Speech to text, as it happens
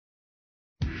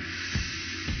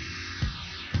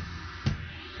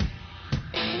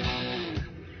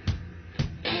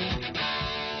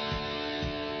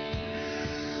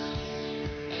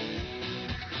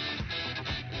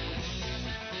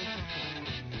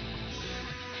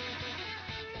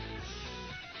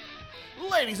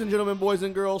Ladies and gentlemen, boys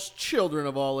and girls, children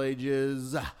of all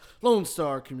ages, Lone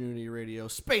Star Community Radio,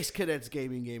 Space Cadets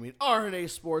Gaming, RNA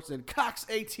Sports, and Cox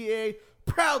ATA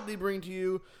proudly bring to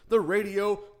you the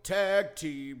Radio Tag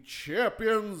Team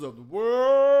Champions of the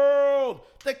World,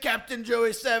 the Captain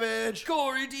Joey Savage,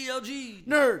 Corey DLG,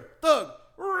 Nerd Thug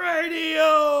Radio,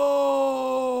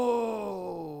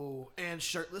 and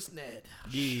Shirtless Ned.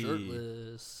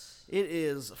 Shirtless. It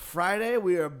is Friday.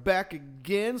 We are back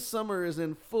again. Summer is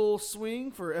in full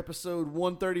swing for episode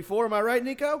 134. Am I right,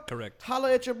 Nico? Correct.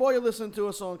 Holla at your boy. You're listening to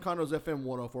us on Condos FM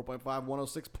 104.5,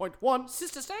 106.1.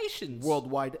 Sister stations.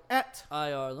 Worldwide at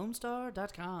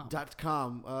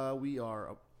IRLoneStar.com. We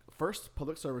are first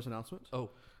public service announcement. Oh.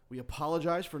 We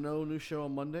apologize for no new show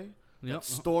on Monday. Yep. That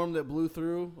storm that blew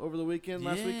through over the weekend,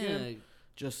 last weekend.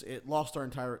 It lost our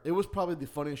entire. It was probably the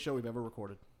funniest show we've ever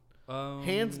recorded.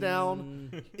 Hands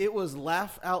down, it was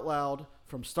laugh out loud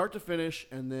from start to finish,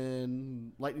 and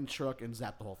then lightning struck and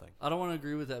zapped the whole thing. I don't want to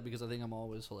agree with that because I think I'm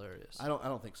always hilarious. I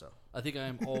don't think so. I think I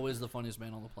am always the funniest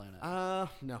man on the planet.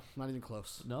 No, not even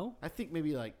close. No? I think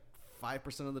maybe like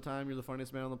 5% of the time you're the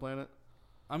funniest man on the planet.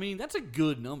 I mean, that's a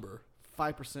good number.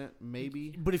 5% maybe.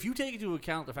 But if you take into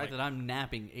account the fact that I'm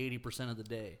napping 80% of the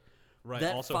day. Right.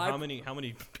 That Also, how many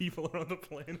people are on the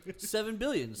planet? 7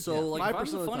 billion. So, Yeah, like, if 5% I'm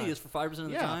of the the funniest for 5% of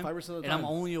the time, 5% of the and time. I'm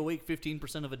only awake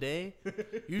 15% of a day,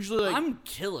 Usually, like, I'm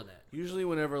killing it. usually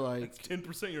whenever like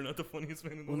 10%. You're not the funniest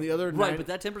man in the when world. the other Right, but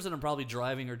that 10% I'm probably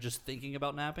driving or just thinking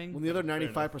about napping. when the other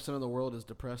 95% of the world is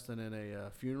depressed and in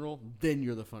a funeral, then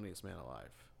you're the funniest man alive.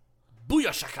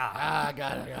 Booyah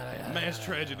Got it. Mass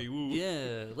tragedy. Woo.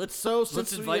 Yeah, let's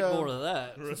Since invite we, more of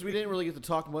that. Since we didn't really get to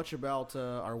talk much about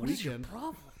our What is your weekend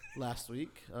problem? last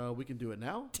week, we can do it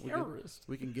now. Terrorist.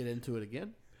 We can get into it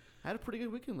again. I had a pretty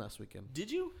good weekend last weekend.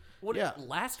 Did you? What? Yeah.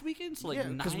 Last weekend? So like yeah,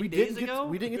 9 we days didn't ago?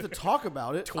 we didn't get to talk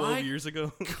about it. 12 years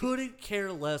ago. Couldn't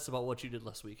care less about what you did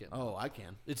last weekend. Oh, I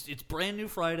can. It's brand new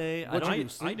Friday. What'd you do?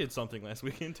 I did something last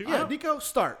weekend too. Yeah, Nico,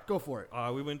 start. Go for it.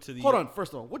 We went to the. Hold on.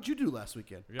 First of all, what'd you do last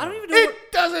weekend? Yeah. I don't even know.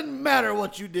 It doesn't matter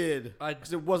what you did I-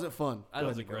 because it wasn't fun. I That don't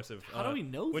was think aggressive. How do we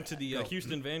know Went that? to the Go.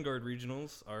 Houston Vanguard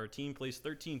Regionals. Our team placed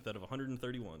 13th out of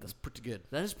 131. That's pretty good.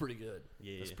 That is pretty good.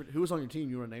 yeah. That's pretty, who was on your team?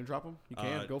 You want to name drop them? You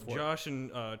can. Go for Josh and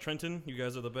Trenton, you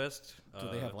guys are the best. it. Do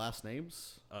they have last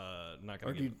names? Not Or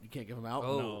gonna do you, give. you can't give them out?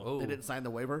 Oh, No. oh. They didn't sign the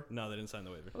waiver? No, they didn't sign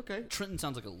the waiver. Okay. Trenton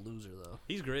sounds like a loser though.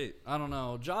 He's great. I don't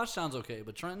know. Josh sounds okay,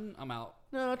 but Trenton, I'm out.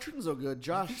 No, Trenton's so good. Think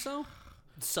Josh so?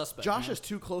 Suspect. Josh man. is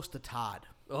too close to Todd.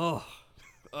 Oh.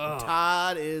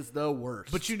 Todd is the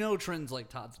worst. But you know Trenton's like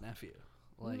Todd's nephew.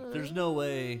 Like, there's no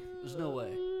way. There's no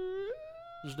way.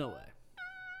 There's no way.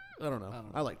 I don't know. I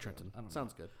don't I know. like Trenton. I don't know.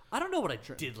 Sounds good. I don't know what I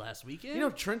did last weekend. You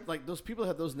know, Trent, like those people that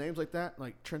have those names like that,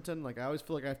 like Trenton. Like I always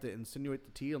feel like I have to insinuate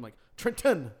the T. I'm like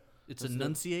Trenton. It's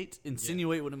enunciate.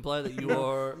 Insinuate would imply that you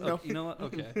are. No. You know what?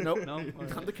 Okay. Nope. No. All I'm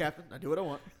right. the captain. I do what I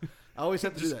want. I always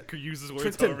have to do Just that. could use his words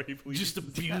Trenton. however he pleases. Just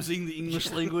abusing the English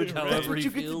language Right. however That's what he you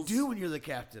get feels. to do when you're the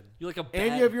captain. You're like a bad,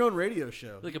 And you have your own radio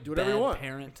show. like a do whatever bad you want.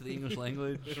 parent to the English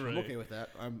language. I'm Right. okay with that.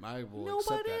 I will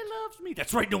accept Nobody that. loves me.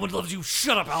 That's right. No one loves you.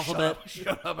 Shut up, alphabet.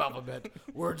 Shut up, alphabet.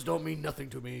 Words don't mean nothing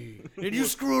to me. And you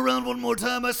screw around one more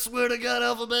time, I swear to God,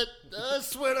 alphabet. I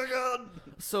swear to God.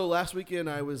 So last weekend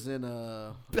I was in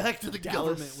Back to the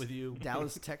Dallas, government with you.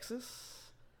 Dallas, Texas,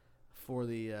 for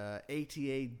the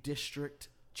ATA District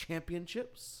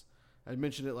Championships. I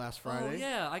mentioned it last Friday. Oh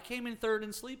yeah, I came in third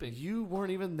and sleeping. You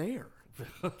weren't even there.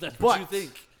 That's But- what you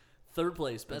think. Third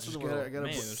place, best in just the world. I gotta,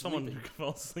 Man, there's someone who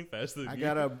falls asleep faster than I you.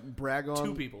 gotta brag on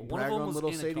Two people. One of Brag them on was little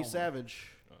in a Sadie coma.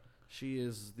 Savage. She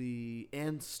is the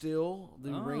and still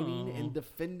the reigning and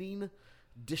defending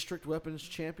district weapons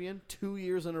champion 2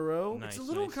 years in a row. Nice. It's a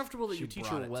little nice. uncomfortable that She you teach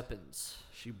brought her it. weapons.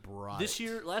 She brought This it.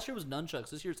 year, last year was nunchucks.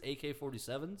 This year it's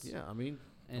AK-47s. Yeah, I mean,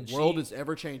 And the world she- is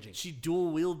ever changing. She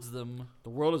dual wields them. The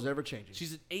world is ever changing.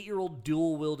 She's an 8-year-old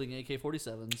dual wielding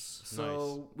AK-47s.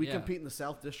 So we Yeah. compete in the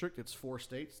South District. It's 4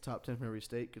 states. Top 10 from every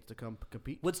state gets to come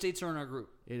compete. What states are in our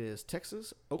group? It is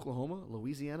Texas, Oklahoma,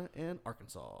 Louisiana, and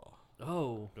Arkansas.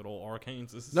 Oh, Good old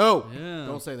Arkansas. No, yeah.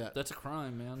 don't say that. That's a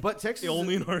crime, man. But Texas, The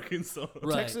only in Arkansas.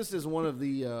 Right. Texas is one of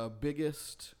the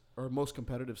biggest or most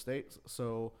competitive states.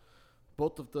 So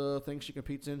both of the things she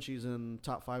competes in, she's in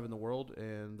top 5 in the world,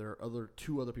 and there are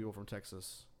two other people from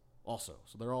Texas also.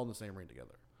 So they're all in the same ring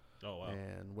together. Oh, wow.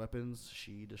 And weapons,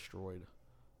 she destroyed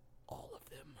all of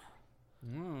them.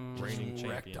 Reigning Just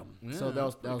wrecked champion. them. Yeah, So that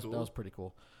was pretty that cool. was pretty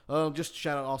cool. Just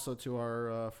shout out also to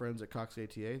our friends at Cox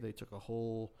ATA. They took a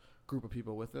whole group of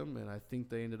people with them, and I think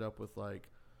they ended up with like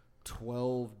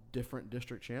 12 different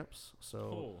district champs. So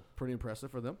Oh. pretty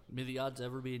impressive for them. May the odds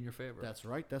ever be in your favor. That's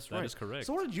right. That's That right. is correct.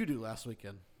 So what did you do last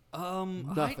weekend?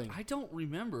 Nothing. I don't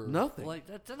remember. Nothing. Like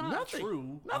that's not Nothing.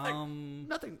 true.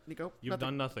 Nothing, Nico. You've nothing.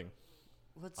 done nothing.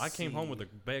 Let's I came home see. with a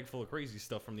bag full of crazy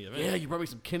stuff from the event. Yeah, you brought me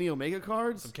some Kenny Omega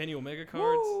cards. Some Kenny Omega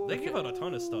cards. They give out a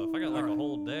ton of stuff. I got like a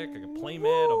whole deck, like a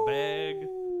playmat, a bag.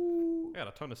 I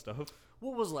got a ton of stuff.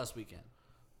 What was last weekend?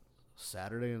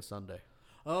 Saturday and Sunday.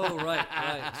 Oh, right.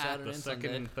 Saturday The and second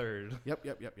Sunday. and third. Yep.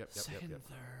 Second and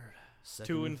third. Second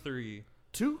 2 and 3.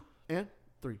 2 and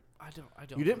 3. I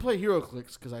don't. You didn't play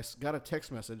HeroClix because I got a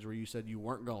text message where you said you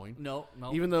weren't going. No.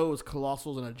 Even though it was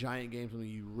Colossals and a giant game, something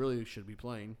you really should be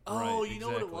playing. Oh, Right, you know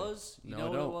what it exactly. was? You No, know I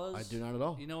what don't. it was? I do not at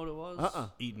all. You know what it was?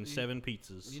 Eating 7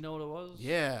 pizzas. You know what it was?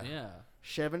 Yeah. Yeah.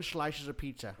 7 slices of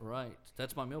pizza. Right.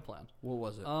 That's my meal plan. What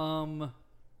was it? Um.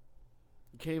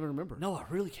 You can't even remember. No, I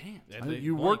really can't. And I think they-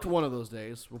 you worked one of those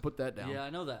days. We'll put that down. Yeah, I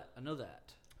know that.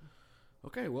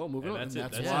 Okay, well, moving And on. that's it.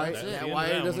 That's That's why, it. That's the that end why of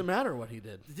it that doesn't one. matter what he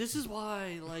did. This is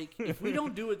why, like, if we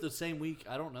don't do it the same week,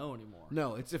 I don't know anymore.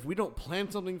 No, it's if we don't plan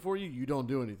something for you, you don't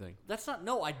do anything. That's not.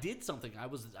 No, I did something. I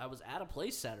was at a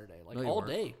place Saturday, like No, you all weren't.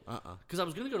 day. Uh-uh. Because I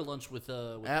was gonna go to lunch with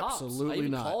Pops. Absolutely I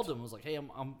even not. called him. I was like, hey,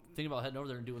 I'm thinking about heading over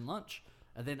there and doing lunch.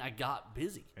 And then I got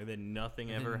busy. And then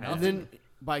nothing And ever then happened. And then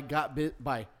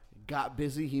by got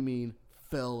busy, he mean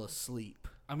fell asleep.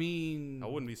 I mean, I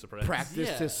wouldn't be surprised.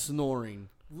 Practiced Yeah. his snoring.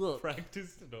 look,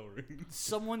 Practice snoring.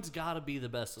 someone's got to be the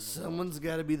best in the world. Someone's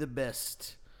got to be the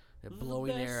best at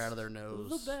blowing air best, out of their nose.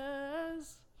 The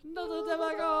best. Nothing's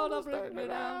ever gonna bring me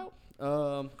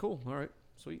down. Cool. All right.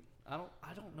 Sweet. I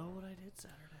don't know what I did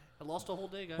Saturday. I lost a whole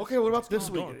day, guys. Okay. What about this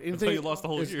on, week? go on. Until you lost the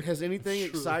whole year. Has anything True.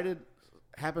 excited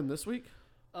happened this week?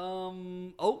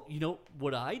 Oh, you know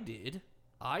what I did?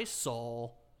 I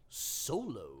saw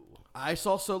Solo. I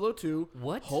saw Solo 2.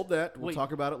 What? Hold that. We'll Wait.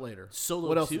 talk about it later. Solo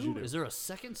What 2? else did you do? Is there a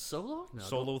second Solo?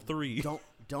 Solo 3.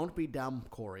 Don't be dumb,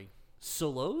 Corey.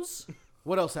 Solos?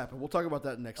 What else happened? We'll talk about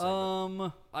that next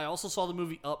segment. I also saw the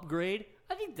movie Upgrade.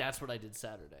 I think that's what I did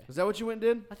Saturday. Is that what you went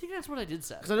and did? I think that's what I did Because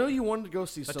Saturday. I know you wanted to go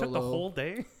see That Solo, took the whole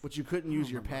day. but you couldn't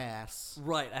use your pass.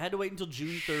 Right, I had to wait until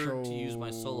June 3rd to use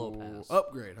my Solo pass.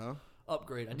 Upgrade, huh?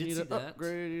 Upgrade. I did Need see an that.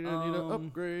 upgrade. You need an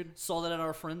upgrade. Saw that at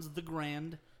our friends The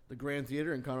Grand. The Grand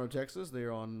Theater in Conroe, Texas.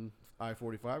 They're on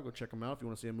I-45. Go check them out if you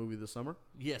want to see a movie this summer.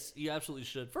 Yes, you absolutely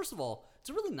should. First of all, it's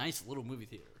a really nice little movie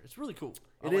theater. It's really cool.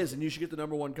 It is, and you should get the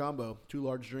 #1 combo: 2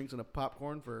 large drinks and a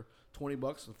popcorn for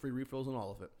 $20 and free refills on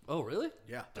all of it. Oh, really?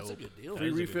 Yeah, That's a good deal. That free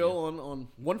is a good refill on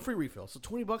one free refill. So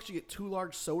 $20 you get 2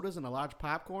 large sodas and a large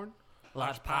popcorn.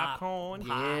 Large pop. Popcorn.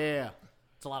 Yeah,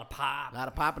 It's a lot of pop. a lot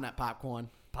of pop in that popcorn.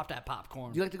 Pop that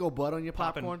popcorn. Do you like to go butt on your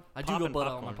Poppin'. popcorn? I do go Poppin' butt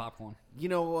out on popcorn. my popcorn. You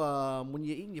know, when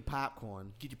you're eating your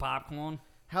popcorn, Get your popcorn.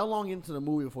 how long into the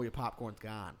movie before your popcorn's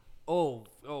gone? Oh,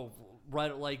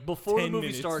 right. Like before the 10 movie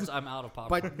minutes. starts, I'm out of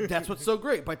popcorn. But that's what's so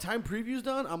great. By time preview's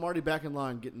done, I'm already back in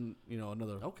line getting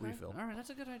another Okay. refill. All right, that's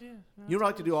a good idea. You know what I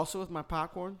like to do also with my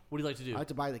popcorn? What do you like to do? I like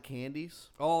to buy the candies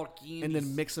Oh, candies. and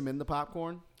then mix them in the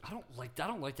popcorn, I don't like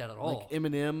that at all. like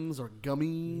M&Ms or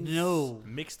gummies. No.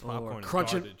 Mixed or popcorn is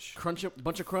crunch garbage. a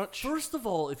bunch of crunch. First of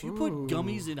all, if you put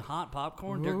gummies in hot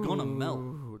popcorn, they're gonna melt.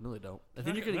 Ooh, no, they don't. And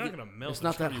then you're gonna They're get not gonna melt. It's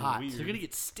not that gonna be hot. weird. they're gonna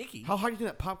get sticky. How hot do you think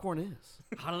that popcorn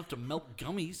is? Hot enough to melt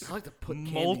gummies. I like to put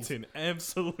candies. molten,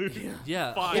 absolute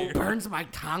Yeah. fire. It burns my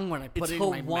tongue when I put It's it in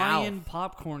my Hawaiian mouth.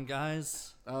 popcorn,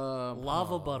 guys. Lava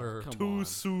Lava butter. Too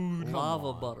soon.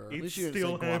 Lava butter. At least It's you didn't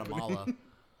still say Guatemala.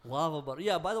 Lava butter.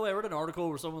 Yeah, by the way, I read an article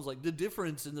where someone was like, the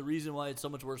difference and the reason why it's so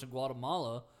much worse in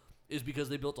Guatemala is because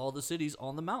they built all the cities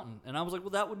on the mountain. And I was like, well,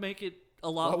 that would make it a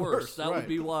lot Lot worse. worse, That right. would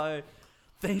be why.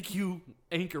 Thank you,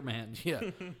 Anchorman.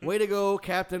 Yeah. Way to go,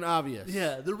 Captain Obvious.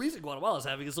 Yeah, the reason Guatemala's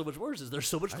having it so much worse is they're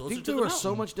so much I closer think to there the was mountain.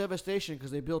 so much devastation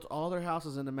because they built all their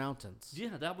houses in the mountains.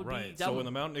 Yeah, that would be. Right. That So would when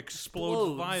the mountain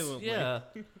explodes violently. Yeah,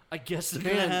 I guess they're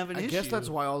gonna Man, have an I issue. guess that's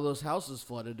why all those houses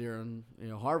flooded during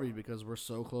Harvey because we're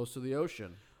so close to the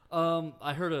ocean.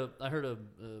 I heard a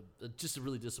just a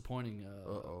really disappointing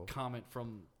comment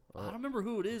from I don't remember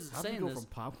who it is How did saying you go this. from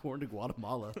popcorn to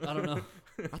Guatemala? I don't know.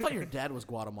 I thought your dad was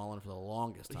Guatemalan for the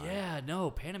longest time. Yeah, no,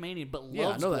 Panamanian, but loves Yeah,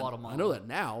 I know that. Guatemala. I know that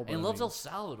now. But and I loves mean, El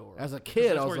Salvador. as a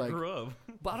kid, That's I was where like, he grew up.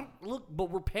 But I don't look. But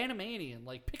we're Panamanian.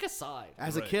 Like, pick a side.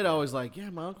 as a Right, kid, I was like, yeah,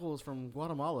 my uncle is from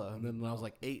Guatemala. And then when I was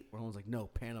like 8, I was like, no,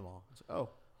 Panama. I was like, oh,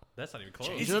 That's not even close.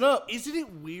 Change it up. Isn't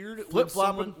it weird when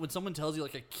Flip-flopping. someone tells you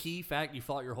like a key fact you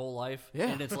thought your whole life, Yeah.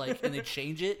 and it's like, and they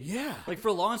change it? Yeah. Like for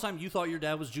a long time, you thought your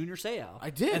dad was Junior Seau. I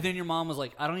did. And then your mom was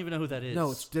like, I don't even know who that is.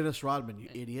 no, it's Dennis Rodman, you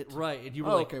idiot. right. And you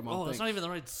were Oh, like, okay, Mom, oh, that's not thanks. even the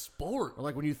right sport. Or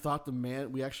like when you thought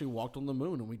we actually walked on the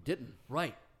moon and we didn't.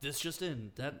 Right. This just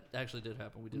in. That actually did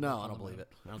happen. We did. No, I don't believe it.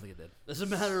 I don't think it did. As a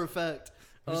matter of fact,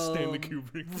 Stanley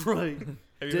Kubrick. right. Have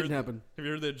you Didn't heard, happen. Have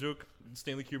you heard that joke?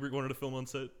 Stanley Kubrick wanted to film on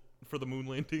set. for the moon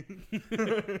landing.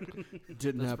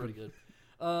 Didn't That's happen. pretty good.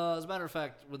 As a matter of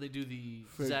fact, when they do the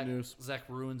Fake news. Zach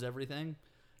ruins everything.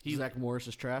 Zach Morris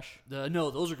is trash. No,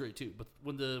 those are great too. But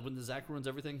when the Zach ruins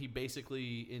everything, he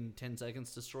basically in 10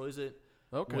 seconds destroys it.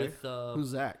 Okay. With Who's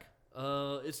Zach?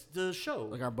 it's the show.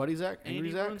 Like our buddy Zach? Angry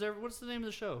Andy Zach? ruins what's the name of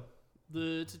the show?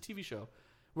 It's a TV show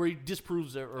where he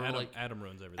disproves or Adam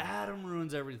ruins everything. Adam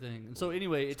ruins everything. And so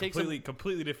anyway, it takes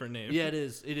completely different name. Yeah, it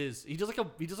is. It is. He does like a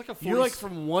 40, You're like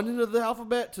from one end of the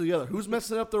alphabet to the other. Who's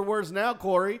messing up their words now,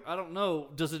 Corey? I don't know.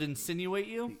 Does it insinuate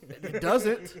you? It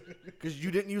doesn't, because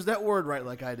you didn't use that word right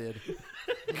like I did.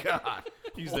 God.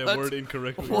 Use What? that word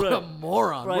incorrectly. What a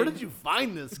moron. Right. Where did you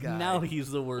find this guy? Now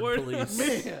he's the word police.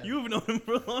 Man. You've known him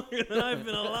for longer than I've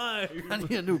been alive. I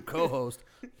need a new co-host.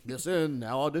 Listen,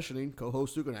 now auditioning.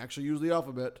 Co-host who can actually use the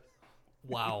alphabet.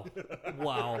 Wow.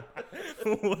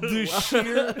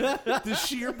 The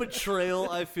sheer betrayal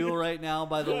I feel right now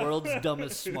by the world's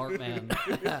dumbest smart man.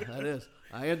 Yeah, that is.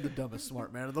 I am the dumbest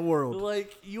smart man in the world.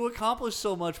 Like, you accomplish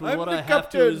so much with I'm what the I have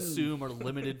to captain. assume are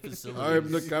limited facilities.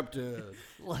 I'm the captain.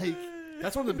 Like,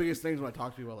 That's one of the biggest things when I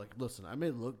talk to people. Like, listen, I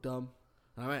may look dumb,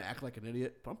 and I might act like an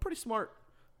idiot, but I'm pretty smart.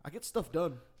 I get stuff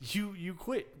done. you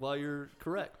quit while you're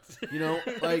correct. You know,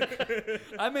 like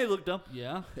I may look dumb,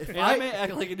 yeah. If And I- I may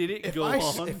act like an idiot and if go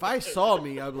on. if I saw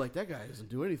me, I'd be like, that guy doesn't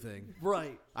do anything.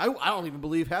 Right. I don't even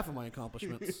believe half of my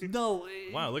accomplishments. No.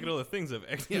 Wow, look at all the things I've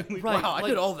accidentally. Right. Wow, I like,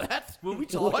 did all that. When we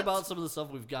talk What? about some of the stuff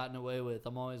we've gotten away with,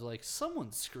 I'm always like,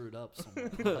 someone screwed up somewhere.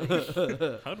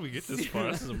 Like, How did we get this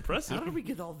far? This is impressive. How did we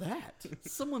get all that?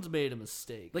 someone's made a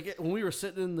mistake. Like when we were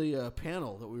sitting in the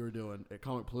panel that we were doing at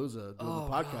Comic Palooza doing the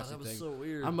God, podcasting that was thing, so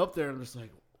weird. I'm up there and I'm just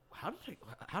like, how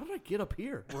did I get up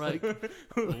here? Right.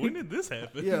 When did this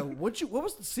happen? Yeah, what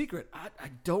was the secret? I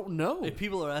don't know. If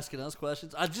people are asking us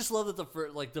questions, I just love that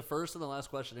the first and the last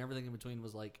question, everything in between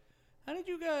was like, how did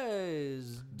you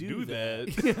guys do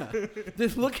that? Yeah. They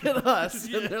look at us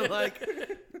and they're like,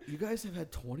 you guys have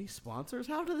had 20 sponsors?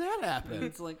 How did that And happen?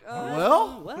 it's like,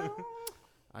 Well.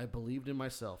 I believed in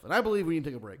myself. And I believe we need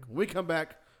to take a break. When we come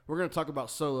back, we're going to talk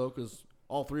about Solo because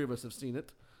all three of us have seen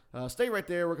it. Stay right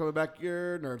there. We're coming back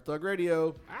here, Nerd Thug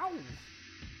Radio. Ow.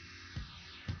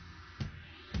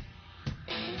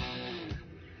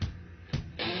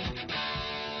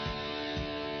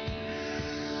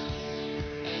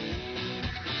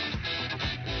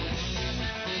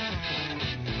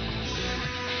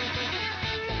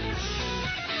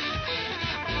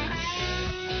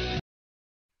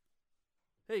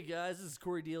 Hey guys, this is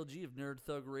Corey DLG of Nerd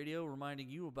Thug Radio reminding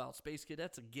you about Space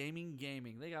Cadets of Gaming.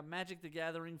 They got Magic the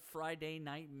Gathering Friday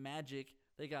Night Magic.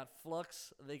 They got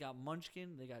Flux. They got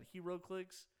Munchkin. They got Hero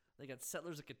Clicks. They got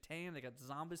Settlers of Catan. They got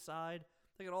Zombicide.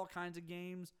 They got all kinds of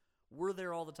games. We're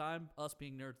there all the time, us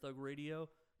being Nerd Thug Radio.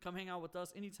 Come hang out with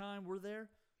us anytime we're there.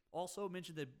 Also,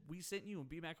 mention that we sent you and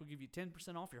BMAC will give you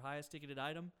 10% off your highest ticketed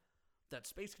item. That's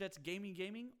Space Cadets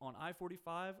Gaming on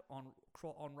I-45 on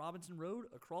Robinson Road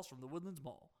across from the Woodlands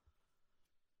Mall.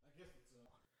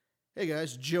 Hey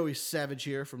guys, Joey Savage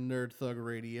here from Nerd Thug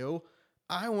Radio.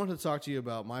 I want to talk to you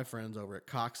about my friends over at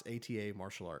Cox ATA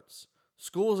Martial Arts.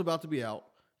 School is about to be out.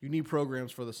 You need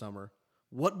programs for the summer.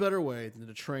 What better way than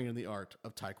to train in the art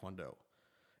of Taekwondo?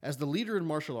 As the leader in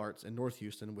martial arts in North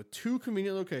Houston with 2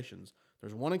 convenient locations,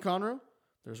 there's one in Conroe,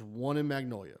 there's one in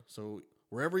Magnolia. So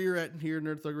wherever you're at here at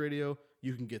Nerd Thug Radio,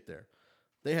 you can get there.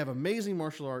 They have amazing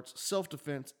martial arts,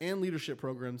 self-defense, and leadership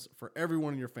programs for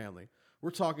everyone in your family. We're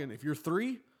talking if you're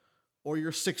 3 or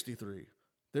you're 63,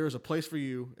 there is a place for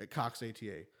you at Cox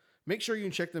ATA. Make sure you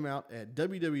can check them out at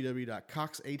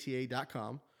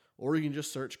www.coxata.com, or you can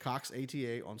just search Cox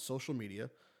ATA on social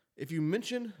media. If you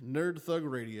mention Nerd Thug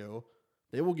Radio,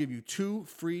 they will give you 2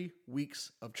 free weeks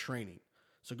of training.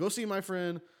 So go see my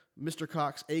friend, Mr.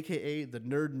 Cox, a.k.a. the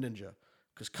Nerd Ninja.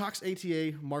 Because Cox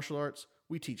ATA Martial Arts,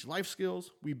 we teach life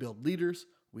skills, we build leaders,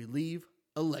 we leave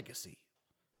a legacy.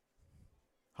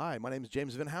 Hi, my name is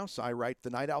James Vinhouse. I write the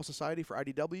Night Owl Society for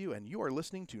IDW, and you are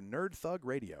listening to Nerd Thug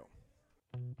Radio.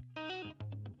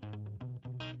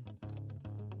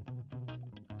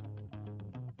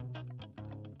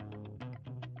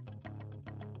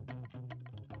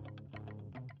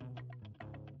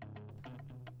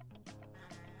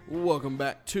 Welcome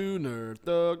back to Nerd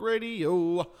Thug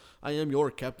Radio. I am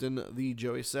your captain, the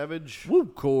Joey Savage. Woo,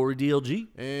 Corey DLG.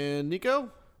 And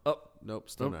Nico? Oh, Nope,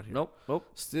 still not here. Nope.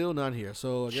 Still not here.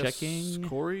 So I guess Checking.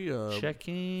 Corey,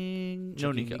 Checking.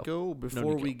 No, checking Nico.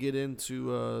 Before Nico. we get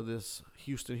into this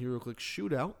Houston Hero Click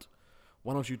shootout,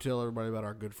 why don't you tell everybody about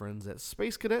our good friends at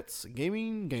Space Cadets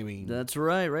Gaming? That's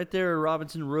right there,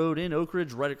 Robinson Road in Oak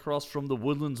Ridge, right across from the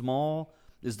Woodlands Mall,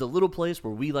 is the little place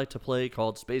where we like to play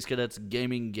called Space Cadets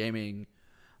Gaming.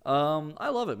 I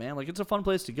love it, man. Like, it's a fun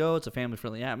place to go. It's a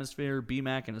family-friendly atmosphere.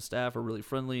 BMAC and his staff are really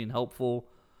friendly and helpful,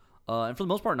 and for the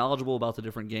most part, knowledgeable about the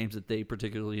different games that they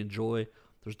particularly enjoy.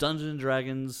 There's Dungeons and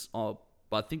Dragons,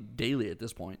 I think daily at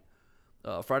this point.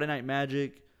 Friday Night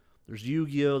Magic. There's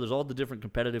Yu-Gi-Oh! There's all the different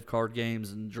competitive card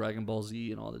games and Dragon Ball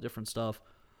Z and all the different stuff.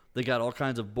 They got all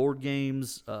kinds of board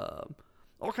games,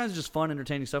 all kinds of just fun,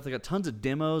 entertaining stuff. They got tons of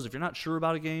demos. If you're not sure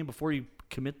about a game, before you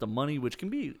commit the money, which can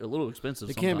be a little expensive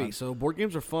It sometimes. can be. So board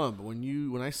games are fun, but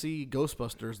when I see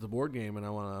Ghostbusters, the board game, and I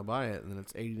want to buy it, and then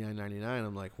it's $89.99,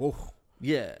 I'm like, whoa.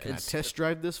 Yeah. Can I test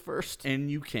drive this first?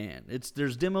 And you can.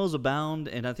 There's demos abound,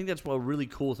 and I think that's a really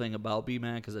cool thing about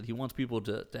BMAC is that he wants people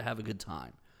to have a good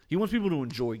time. He wants people to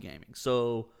enjoy gaming.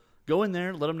 So go in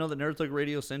there, let them know that Nerd Thug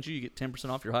Radio sent you. You get 10%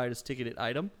 off your highest ticketed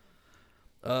item.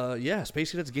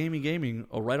 Space Cadets Gaming,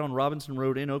 right on Robinson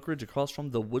Road in Oak Ridge, across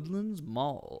from the Woodlands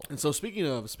Mall. And so speaking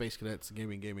of Space Cadets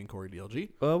Gaming, Corey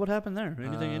DLG. What happened there?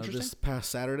 Anything interesting? This past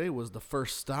Saturday was the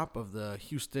first stop of the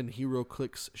Houston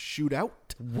HeroClix Shootout.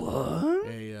 What?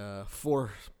 A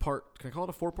 4-part, can I call it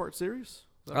a 4-part series?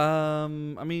 I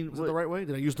mean, Is it the right way?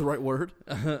 Did I use the right word?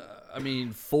 I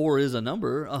mean, 4 is a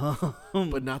number.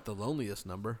 But not the loneliest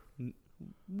number.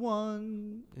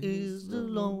 1 is the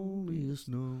loneliest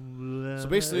number. So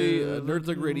basically, Nerd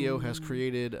Thug Radio has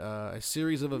created a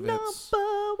series of events.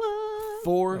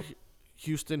 4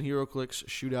 Houston HeroClix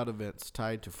shootout events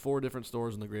tied to 4 different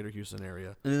stores in the greater Houston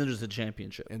area. And then there's a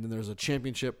championship. And then there's a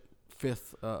championship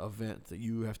 5th event that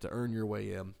you have to earn your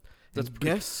way in. That's And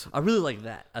guess I really like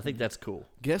that. I think that's cool.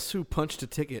 Guess who punched a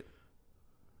ticket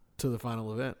to the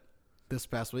final event this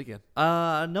past weekend?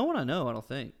 No one I know, I don't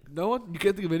think. No one? You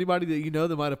can't think of anybody that you know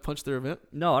that might have punched their event?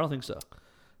 No, I don't think so.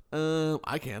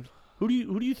 I can. Who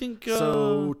do you think?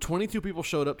 So 22 people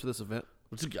showed up to this event.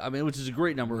 Which is a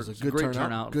great number. It was a It's good great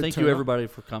turnout. Thank you everybody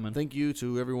for coming. Thank you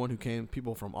to everyone who came.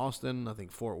 People from Austin, I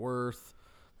think Fort Worth,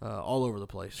 all over the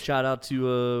place. Shout out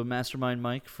to Mastermind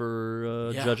Mike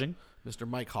for judging. Mr.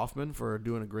 Mike Hoffman for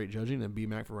doing a great judging, and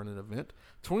BMAC for running an event.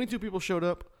 22 people showed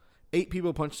up. 8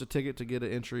 people punched a ticket to get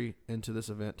an entry into this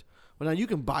event. Well, now you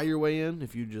can buy your way in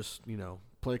if you just,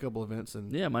 play a couple events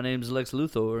and Yeah, my name's Lex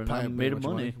Luthor, and pay I a made bunch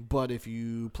of money. But if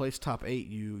you place top 8,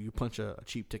 you punch a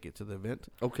cheap ticket to the event.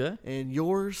 Okay. And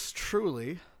yours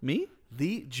truly, Me?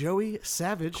 the Joey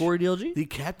Savage, Corey DLG? the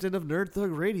captain of Nerd Thug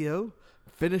Radio,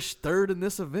 finished 3rd in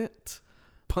this event,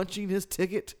 punching his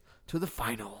ticket to the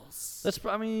finals. It's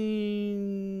pretty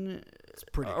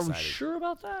pretty Are we exciting. sure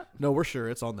about that? No, we're sure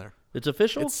it's on there. It's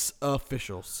official? It's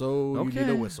official, so you need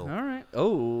a whistle. All right.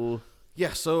 Oh.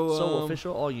 Yeah, so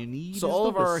official. All you need So is all the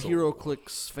of our whistle.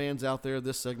 HeroClix fans out there,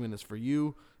 this segment is for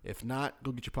you. If not,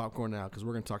 go get your popcorn now because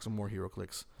we're going to talk some more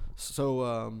HeroClix.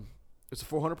 So it's a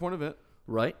 400-point event.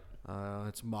 Right.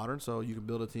 It's modern, so you can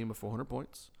build a team of 400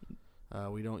 points.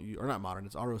 We don't use, or not modern,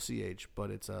 it's ROCH, but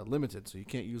it's limited, so you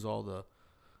can't use all the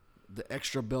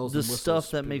extra bells The and whistles.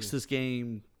 stuff that makes this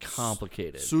game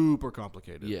complicated. super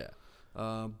complicated. Yeah.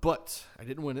 But I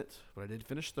didn't win it, but I did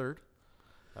finish 3rd.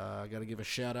 I got to give a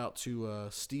shout out to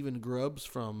Steven Grubbs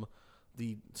from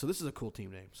so this is a cool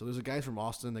team name. So there's a guy from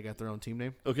Austin that got their own team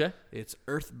name. Okay. It's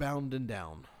Earthbound and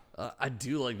Down. I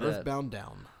do like that. Earthbound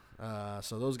Down.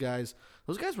 So those guys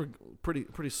were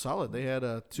pretty solid. They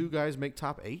had 2 guys make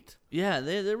top 8. Yeah,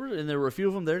 there were a few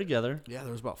of them there together. Yeah,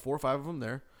 there was about 4 or 5 of them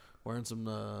there wearing some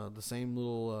the same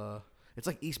little. It's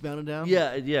like Eastbound and Down.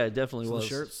 Yeah, it definitely So was. the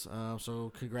shirts.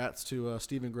 So congrats to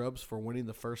Steven Grubbs for winning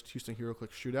the first Houston HeroClix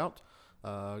shootout.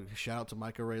 Shout out to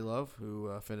Micah Ray Love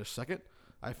who finished 2nd.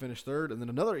 I finished 3rd, and then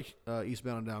another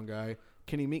Eastbound and Down guy,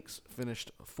 Kenny Meeks,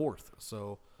 finished 4th.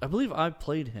 So I believe I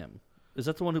played him. Is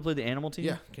that the one who played the animal team?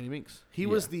 yeah, Kenny Meeks. He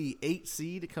was the 8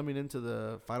 seed coming into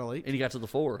the final 8, And he got to the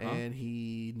 4, huh? and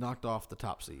he knocked off the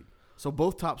top seed. So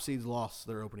both top seeds lost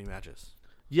their opening matches.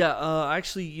 Yeah,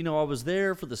 actually, I was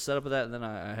there for the setup of that, and then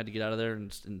I had to get out of there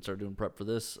and start doing prep for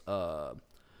this.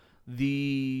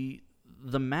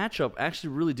 The matchup actually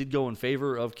really did go in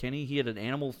favor of Kenny. He had an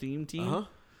animal theme team,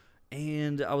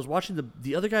 and I was watching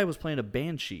the other guy was playing a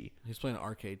Banshee. He's playing an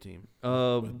arcade team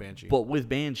with Banshee. But with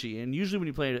Banshee, and usually when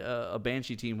you play a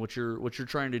Banshee team, what you're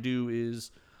trying to do is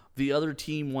the other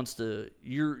team wants to.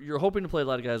 You're hoping to play a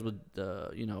lot of guys with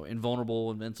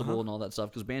invulnerable, invincible, and all that stuff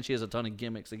because Banshee has a ton of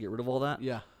gimmicks to get rid of all that.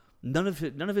 Yeah, None of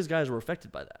his guys were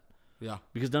affected by that. yeah.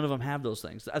 Because none of them have those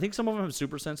things. I think some of them have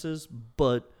super senses,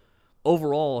 but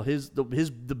overall,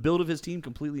 the build of his team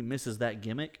completely misses that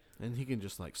gimmick. And he can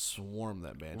just like swarm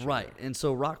that Banshee. Right. there. And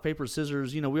so rock, paper,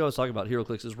 scissors, we always talk about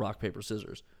HeroClix is rock, paper,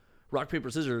 scissors. Rock, paper,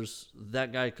 scissors,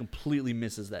 that guy completely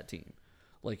misses that team.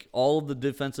 Like all of the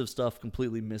defensive stuff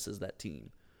completely misses that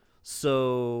team.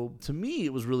 So to me,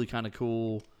 it was really kind of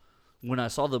cool when I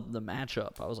saw the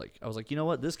matchup, I was like, you know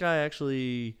what, this guy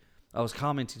actually. I was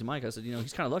commenting to Mike. I said,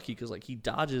 he's kind of lucky because like he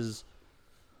dodges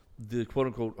the quote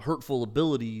unquote hurtful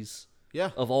abilities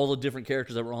of all the different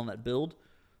characters that were on that build.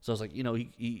 So I was like,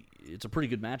 he it's a pretty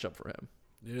good matchup for him.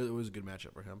 Yeah, it was a good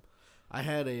matchup for him. I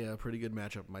had a pretty good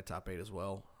matchup in my top 8 as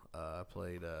well. I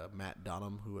played Matt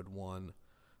Donham, who had won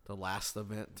the last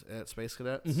event at Space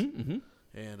Cadets.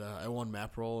 And I won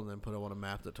map roll and then put him on a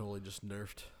map that totally just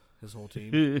nerfed his whole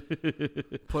team.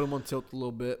 Put him on tilt a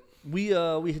little bit. We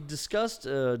had discussed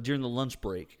during the lunch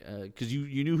break because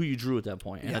you knew who you drew at that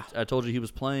point. And I told you he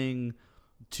was playing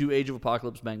 2 Age of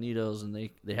Apocalypse Magnetos, and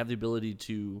they have the ability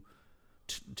to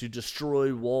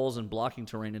destroy walls and blocking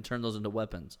terrain and turn those into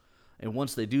weapons. And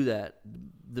once they do that,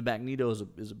 the Magneto is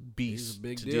a beast. He's a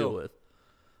big to deal. deal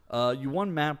with. You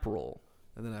won map roll.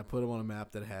 And then I put him on a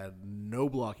map that had no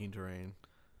blocking terrain,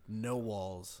 no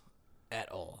walls at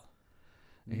all.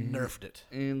 Nerfed it.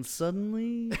 And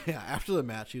suddenly... Yeah, after the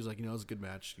match, he was like, it was a good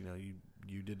match.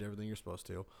 You did everything you're supposed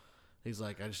to. He's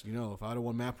like, if I would have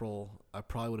won map roll, I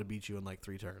probably would have beat you in like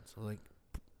 3 turns. I was like,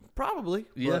 probably.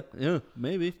 Yeah,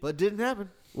 maybe. But it didn't happen.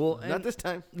 Well, not this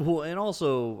time. Well, and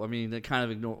also, I mean, it kind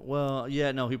of ignored... Well,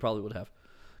 yeah, no, he probably would have.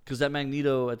 Because that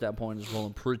Magneto at that point is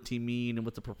rolling pretty mean, and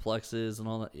with the perplexes and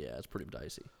all that, yeah, it's pretty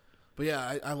dicey. But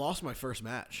yeah, I lost my first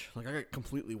match. Like, I got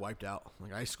completely wiped out.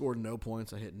 Like, I scored no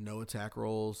points. I hit no attack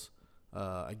rolls.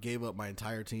 I gave up my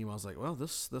entire team. I was like, well,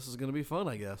 this is going to be fun,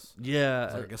 I guess.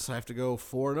 Yeah. I guess I have to go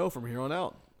 4-0 from here on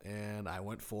out. And I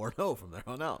went 4-0 from there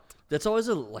on out. That's always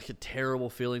a terrible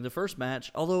feeling. The first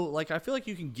match, although, like, I feel like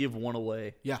you can give one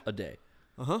away a day.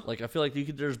 Like, I feel like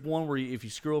there's one where if you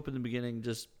screw up in the beginning,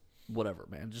 just whatever,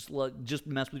 man. Just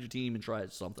mess with your team and try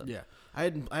something. Yeah. I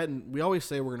hadn't. We always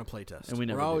say we're going to play test. And we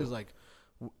never We're always do. like,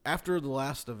 after the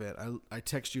last event, I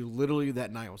text you literally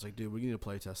that night. I was like, dude, we need to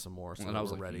play test some more. So And I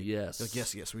was like, ready. yes. You're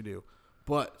like, yes, we do.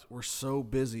 But we're so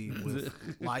busy with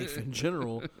life in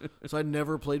general, so I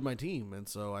never played my team. And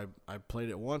so I played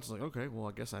it once. Like, okay, well,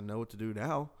 I guess I know what to do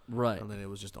now. Right. And then it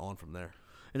was just on from there.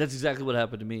 And that's exactly what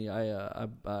happened to me. I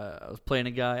was playing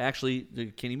a guy,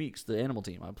 actually, Kenny Meeks, the animal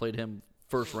team. I played him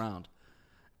first round.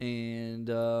 And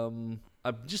I'm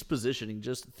just positioning,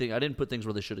 I didn't put things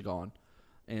where they should have gone.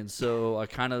 And so I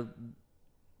kind of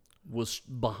was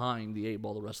behind the 8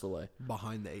 ball the rest of the way.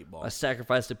 Behind the 8 ball. I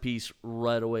sacrificed a piece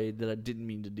right away that I didn't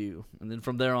mean to do. And then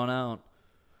from there on out,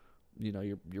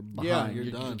 you're behind. Yeah,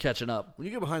 you're done. You're catching up. When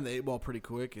you get behind the 8 ball pretty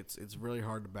quick, it's really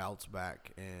hard to bounce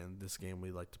back. And this game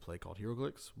we like to play called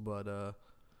HeroClix, but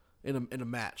in a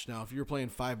match. Now, if you're playing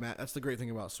 5 matches, that's the great thing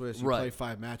about Swiss. You play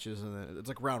 5 matches, and then it's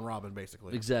like round robin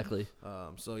basically. Exactly.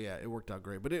 So yeah, it worked out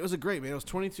great. But it was a great, man. It was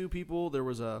 22 people.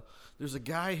 There's a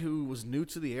guy who was new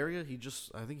to the area.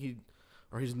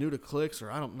 He's new to Clicks, or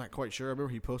I'm not quite sure. I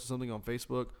remember he posted something on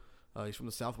Facebook. He's from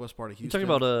the southwest part of Houston. You're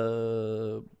talking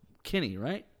about Kenny,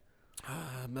 right?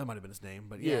 That might have been his name,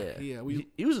 but yeah.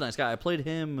 He was a nice guy. I played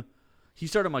him. He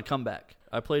started my comeback.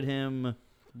 I played him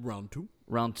round 2.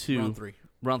 Round 2. Round 3.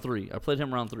 Round 3. I played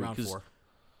him round 3. Round 4.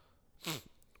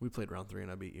 We played round 3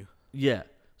 and I beat you. Yeah.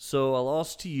 So I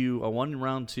lost to you. I won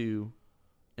round 2,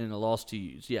 and I lost to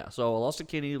you. Yeah. So I lost to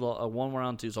Kenny. I won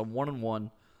round 2. So I'm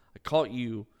 1-1. I caught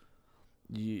you.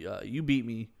 You beat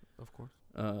me. Of course.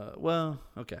 Well,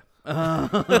 okay.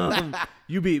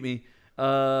 You beat me.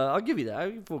 I'll give you that. I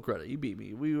give you full credit. You beat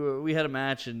me. We had a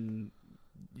match, and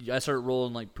I started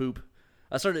rolling like poop.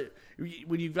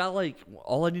 When you've got like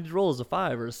all I need to roll is a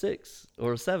 5 or a 6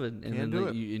 or a 7, and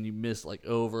then you miss like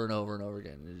over and over and over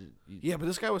again. Yeah, but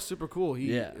this guy was super cool.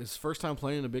 His first time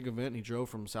playing a big event. He drove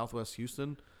from Southwest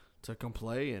Houston to come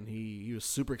play, and he was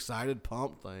super excited,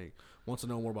 pumped, like wants to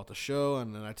know more about the show.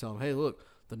 And then I tell him, hey, look,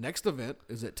 the next event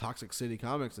is at Toxic City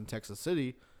Comics in Texas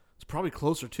City. It's probably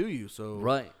closer to you. So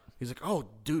right. He's like, oh,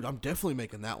 dude, I'm definitely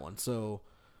making that one. So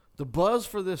the buzz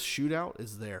for this shootout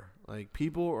is there. Like,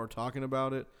 people are talking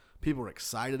about it. People are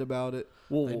excited about it.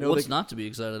 Well, what's not to be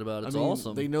excited about? It's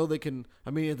awesome. They know they can. I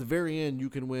mean, at the very end, you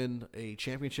can win a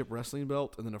championship wrestling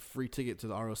belt and then a free ticket to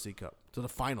the ROC Cup, to the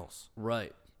finals.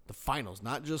 Right. The finals,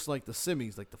 not just like the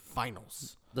semis, like the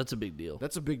finals. That's a big deal.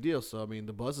 That's a big deal. So, I mean,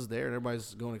 the buzz is there and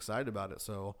everybody's going excited about it.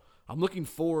 So, I'm looking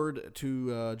forward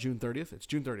to June 30th. It's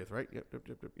June 30th, right?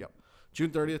 Yep. June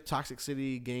 30th, Toxic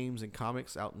City Games and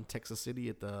Comics out in Texas City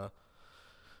at the...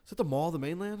 Is it the mall, the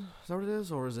mainland? Is that what it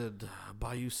is? Or is it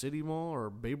Bayou City Mall or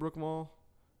Baybrook Mall?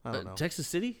 I don't know. Texas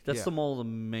City? That's the mall of the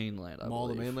mainland, I believe. Mall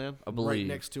of the mainland? I believe. Right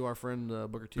next to our friend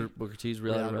Booker T. Booker T's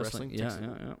Reality Wrestling. Yeah.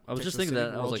 I was just thinking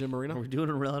that. I was like, are we doing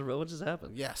a Reality Wrestling? What just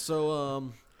happened? Yeah,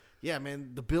 so, yeah,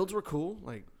 man, the builds were cool.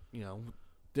 Like,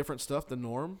 different stuff than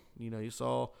norm. You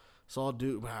saw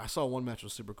I saw one match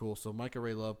was super cool. So Micah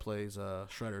Ray Love plays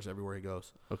Shredders everywhere he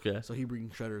goes. Okay. So he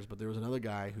brings Shredders, but there was another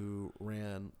guy who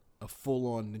ran a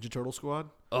full-on Ninja Turtle squad.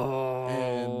 Oh.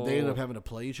 And they ended up having to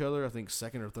play each other, I think,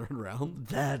 second or third round.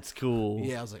 That's cool.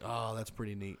 Yeah, I was like, oh, that's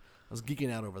pretty neat. I was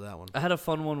geeking out over that one. I had a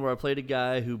fun one where I played a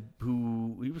guy who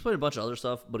he was playing a bunch of other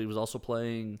stuff, but he was also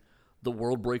playing the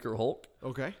World Breaker Hulk.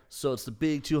 Okay. So it's the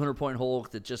big 200-point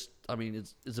Hulk that just,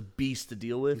 it's a beast to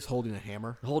deal with. He's holding a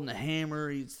hammer. Holding a hammer.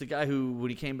 He's the guy who, when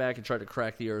he came back and tried to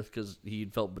crack the Earth because he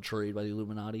felt betrayed by the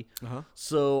Illuminati. Uh-huh.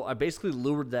 So I basically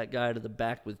lured that guy to the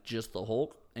back with just the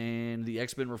Hulk, and the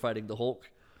X-Men were fighting the Hulk.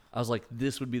 I was like,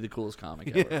 this would be the coolest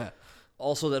comic ever. Yeah.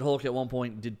 Also, that Hulk at one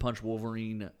point did punch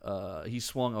Wolverine. He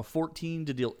swung a 14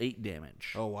 to deal 8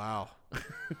 damage. Oh, wow.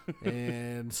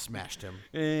 And smashed him.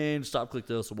 And stop click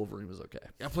though, so Wolverine was okay.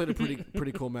 I played a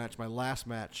pretty cool match. My last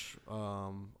match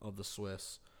of the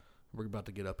Swiss. We're about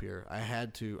to get up here. I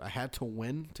had to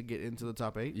win to get into the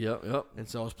top 8. Yep. And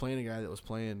so I was playing a guy that was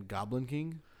playing Goblin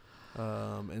King.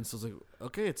 And so I was like,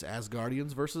 okay, it's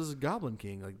Asgardians versus Goblin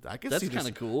King. Like I can That's see this. kind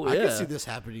of cool. I Yeah. can see this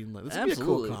happening. Like, this would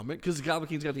Absolutely. be a cool comic. Because Goblin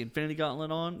King's got the Infinity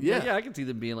Gauntlet on. Yeah. Yeah, I can see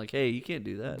them being like, hey, you can't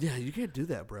do that. Yeah, you can't do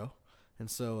that, bro. And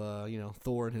so,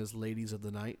 Thor and his ladies of the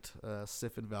night,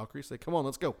 Sif and Valkyrie, say, come on,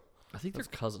 let's go. I think they're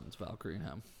cousins, Valkyrie and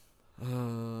him.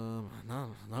 No,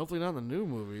 hopefully not in the new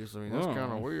movies. I mean, that's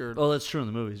kind of weird. Oh, that's true in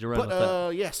the movies. You're right But about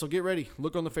that. yeah, so get ready.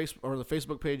 Look on the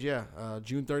Facebook page. Yeah,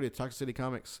 June 30th, Toxic City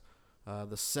Comics.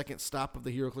 The second stop of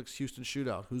the HeroClix Houston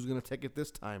Shootout. Who's going to take it this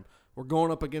time? We're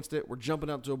going up against it. We're jumping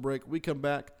out to a break. We come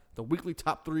back. The weekly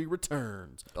top 3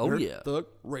 returns. Oh, Nerd yeah. Thug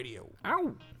Radio.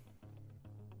 Ow.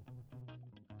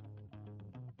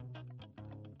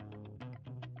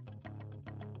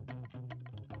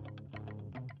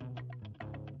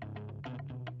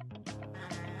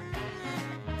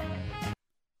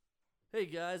 Hey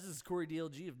guys, this is Corey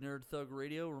DLG of Nerd Thug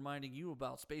Radio reminding you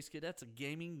about Space Cadets of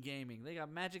Gaming. They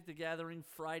got Magic the Gathering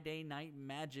Friday Night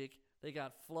Magic. They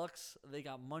got Flux. They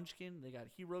got Munchkin. They got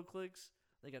HeroClix.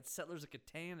 They got Settlers of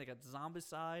Catan. They got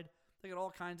Zombicide. They got all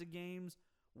kinds of games.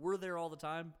 We're there all the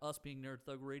time, us being Nerd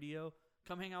Thug Radio.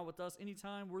 Come hang out with us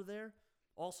anytime we're there.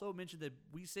 Also, mention that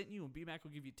we sent you and BMAC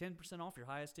will give you 10% off your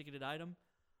highest ticketed item.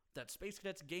 That's Space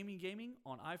Cadets Gaming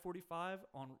on I-45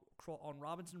 on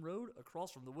Robinson Road across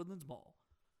from the Woodlands Mall.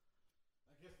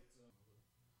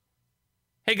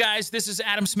 Hey guys, this is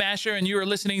Adam Smasher, and you are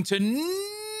listening to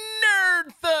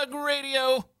Nerd Thug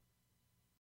Radio.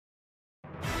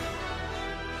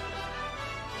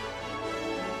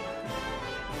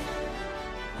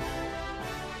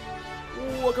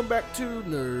 Welcome back to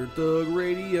Nerd Thug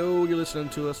Radio. You're listening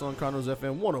to us on Conroe's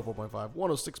FM 104.5,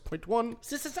 106.1,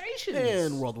 Sensations!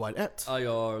 and worldwide at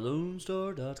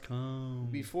IRLoneStar.com.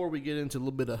 Before we get into a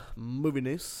little bit of movie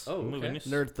news, Oh, okay. Moviness.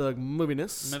 Nerd Thug movie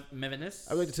news, Mevinus?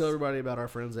 I would like to tell everybody about our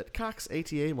friends at Cox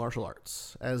ATA Martial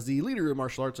Arts. As the leader of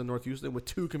martial arts in North Houston with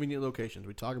 2 convenient locations,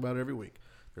 we talk about it every week.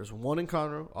 There's one in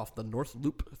Conroe off the North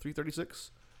Loop 336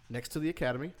 next to the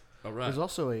Academy. All right. There's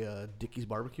also a Dickey's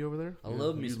Barbecue over there. I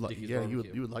love me you'd some Dickey's Yeah,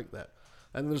 Barbecue. you would like that.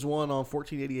 And there's one on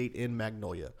 1488 in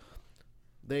Magnolia.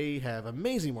 They have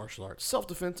amazing martial arts,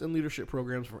 self-defense, and leadership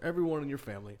programs for everyone in your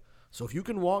family. So if you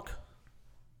can walk,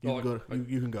 you can go.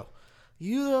 You can go.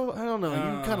 You though, I don't know.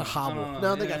 You kind of hobble.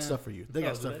 No, they got stuff for you. They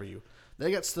got stuff for you.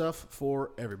 They got stuff for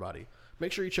everybody.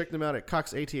 Make sure you check them out at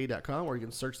coxata.com, or you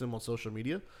can search them on social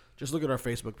media. Just look at our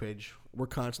Facebook page. We're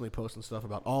constantly posting stuff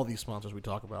about all these sponsors we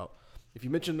talk about. If you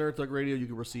mention Nerd Thug Radio, you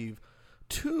can receive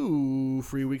 2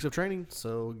 free weeks of training,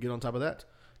 so get on top of that.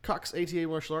 Cox ATA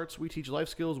Martial Arts, we teach life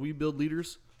skills, we build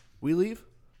leaders, we leave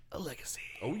a legacy.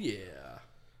 Oh, yeah.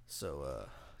 So,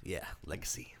 yeah,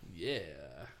 legacy. Yeah.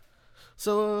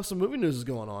 So, some movie news is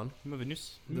going on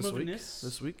Moviness. this Movie week. news?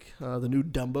 This week, the new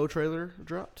Dumbo trailer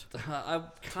dropped.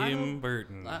 Tim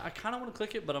Burton. I kind of want to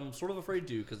click it, but I'm sort of afraid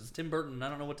to because it's Tim Burton and I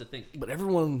don't know what to think. But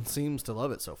everyone seems to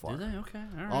love it so far. Do they? Okay.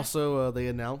 All right. Also, they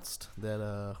announced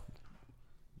that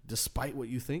despite what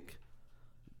you think,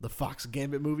 the Fox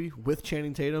Gambit movie with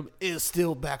Channing Tatum is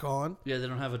still back on. Yeah, they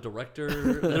don't have a director.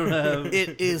 They don't have.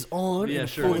 It is on Yeah, in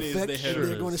sure. full Point is, effect. they have and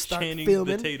they're going to start Channing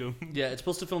filming. the Tatum. Yeah, it's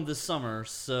supposed to film this summer,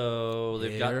 so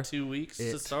they've There got 2 weeks to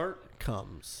it start.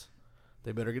 comes.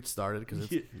 They better get started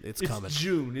because it's coming.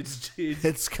 June.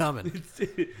 It's coming.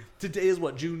 Today is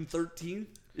what, June 13th?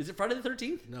 Is it Friday the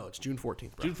 13th? No, it's June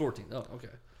 14th, bro. June 14th. Oh, okay.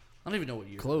 I don't even know what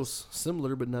year. Close.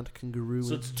 Similar, but not congruent.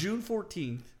 So it's June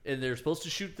 14th, and they're supposed to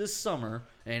shoot this summer,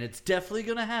 and it's definitely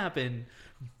going to happen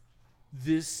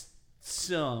this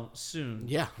Soon.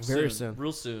 Yeah, very soon.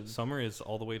 Real soon. Summer is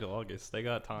all the way to August. They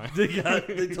got time. They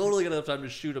totally got enough time to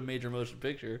shoot a major motion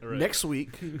picture. Right. Next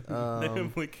week,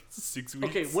 Like 6 weeks.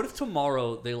 Okay, what if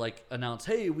tomorrow they announce,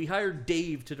 hey, we hired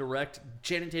Dave to direct,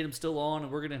 Channing Tatum's still on,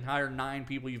 and we're going to hire 9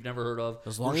 people you've never heard of.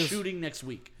 We're shooting next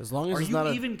week. as long as Are it's you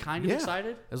not even kind of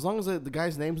excited? As long as the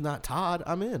guy's name's not Todd,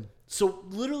 I'm in. So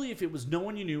literally, if it was no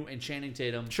one you knew and Channing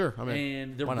Tatum, Sure, I'm in.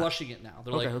 and they're Why not? rushing it now.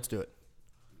 They're Okay, like, let's do it.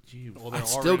 Well, I'd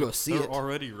still go see they're it.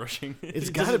 already rushing it. It's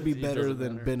It got to doesn't- be it better doesn't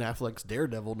than matter. Ben Affleck's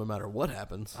Daredevil, no matter what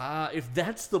happens. if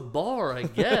that's the bar, I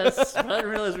guess. But I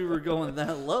didn't realize we were going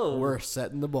that low. We're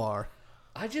setting the bar.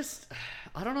 I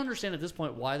don't understand at this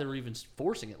point why they're even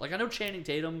forcing it. Like, I know Channing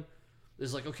Tatum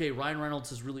is like, okay, Ryan Reynolds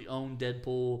has really owned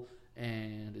Deadpool,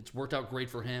 and it's worked out great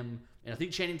for him. And I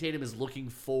think Channing Tatum is looking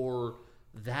for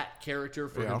that character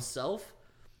for himself.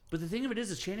 But the thing of it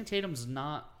is Channing Tatum's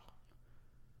not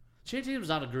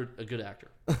a good actor.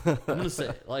 I'm gonna say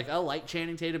it. Like, I like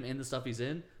Channing Tatum in the stuff he's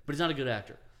in, but he's not a good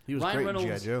actor. He was Ryan great in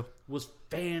Reynolds G.I. Joe. was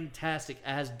fantastic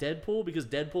as Deadpool because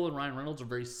Deadpool and Ryan Reynolds are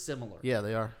very similar. Yeah,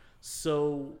 they are.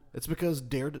 So It's because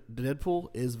Deadpool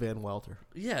is Van Welter.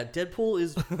 yeah, Deadpool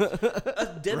is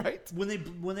Right?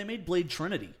 when they made Blade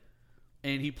Trinity,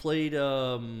 and he played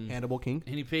Hannibal King.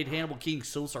 and he played Hannibal King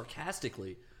so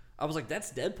sarcastically. I was like,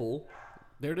 that's Deadpool.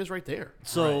 There it is right there.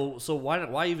 So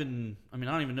why even? I mean,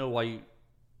 I don't even know why you.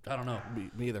 I don't know.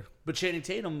 Me either. But Channing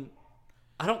Tatum,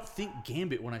 I don't think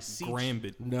Gambit when I see.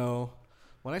 Gambit. No.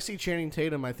 When I see Channing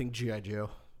Tatum, I think G.I. Joe.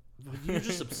 You're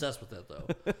just obsessed with that,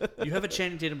 though. You have a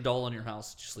Channing Tatum doll in your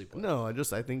house that you sleep with. No,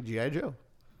 I think G.I. Joe.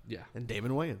 Yeah. And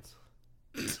Damon Wayans.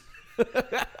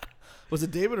 Was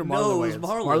it David or Marlon No, it Wayans? was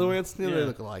Marlon. Wayans? Yeah, they Yeah.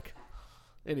 look alike.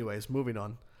 Anyways, moving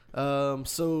on.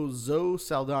 So Zoe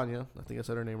Saldana, I think I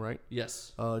said her name right,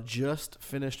 Yes. just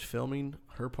finished filming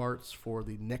her parts for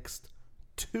the next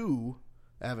 2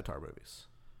 Avatar movies.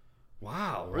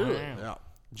 Wow. Really? Yeah.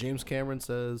 James Cameron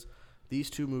says these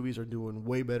 2 movies are doing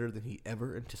way better than he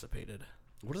ever anticipated.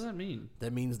 What does that mean?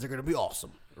 That means they're going to be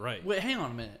awesome. Right. Wait, hang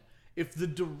on a minute. If the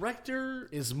director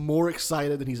Is more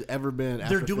excited than he's ever been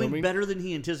after they're doing filming. better than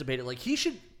he anticipated. Like, he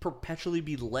should perpetually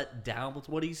be let down with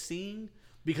what he's seeing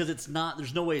because it's not.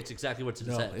 There's no way it's exactly what's in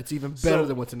his No, head. it's even better So-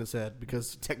 than what's in his head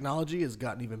because technology has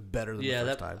gotten even better than Yeah, the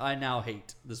first that time. I now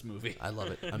hate this movie. I love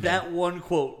it. I'm That in. one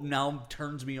quote now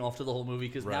turns me off to the whole movie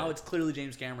because now Right. it's clearly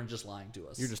James Cameron just lying to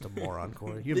us. You're just a moron,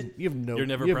 Corey. You have no. You're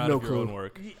never you have proud no of your clue. own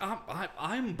work.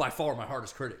 I'm by far my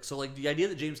hardest critic. So like the idea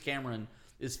that James Cameron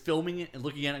is filming it and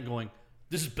looking at it and going,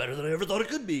 "This is better than I ever thought it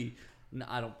could be." No,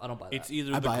 I don't buy that. It's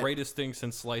either I the buy it. greatest thing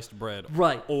since sliced bread,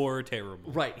 Right. or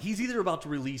terrible. Right. He's either about to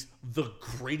release the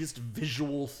greatest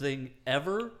visual thing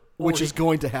ever, Which or is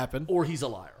going to happen. or he's a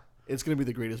liar. It's going to be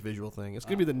the greatest visual thing. It's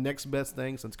going to be the next best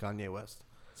thing since Kanye West.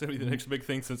 It's gonna be the next big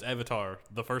thing since Avatar,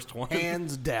 the first one.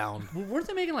 Hands down. Well, weren't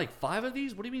they making like 5 of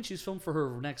these? What do you mean she's filmed for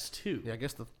her next 2? Yeah, I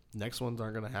guess the next ones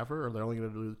aren't going to have her, or they're only going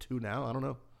to do 2 now. I don't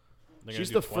know. They're gonna She's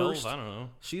do the 12? first- I don't know.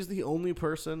 She's the only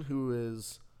person who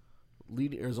is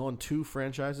on 2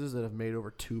 franchises that have made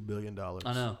over $2 billion.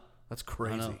 I know. That's I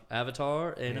crazy. know.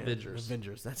 Avatar and Man, Avengers.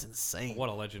 Avengers. That's insane. What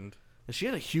a legend. And she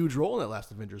had a huge role in that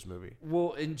last Avengers movie.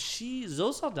 Well, and Zoe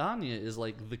Saldana is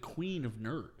like the queen of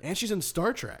nerd And she's in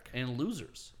Star Trek. and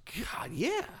losers. God,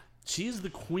 yeah. She is the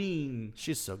queen.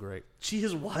 She's so great. She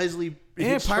has wisely And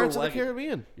hitched her Pirates of the wagon.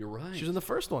 Caribbean. You're right. She's in the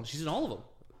first one. She's in all of them.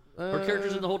 Her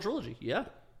character's in the whole trilogy. Yeah.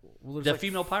 Well, there's That like,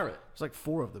 female pirate. There's like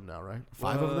 4 of them now, right?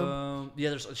 5 of them?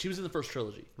 Yeah, she was in the first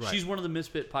trilogy. Right. She's one of the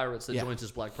misfit pirates that Yeah. joins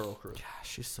his Black Pearl crew. Gosh,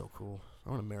 she's so cool. I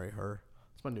want to marry her.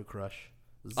 It's my new crush.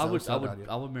 I would Zoe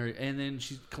Saldana. marry. And then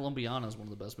Colombiana is one of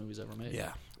the best movies ever made.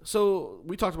 Yeah. So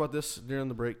we talked about this during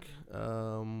the break.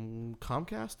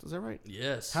 Comcast, is that right?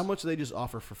 Yes. How much did they just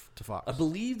offer to Fox? I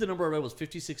believe the number I read was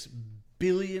 $56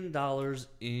 billion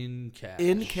in cash.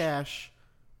 In cash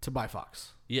to buy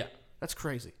Fox. Yeah. That's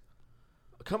crazy.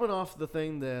 Coming off the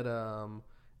thing that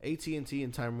AT&T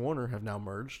and Time Warner have now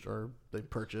merged, or they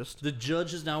purchased. The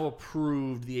judge has now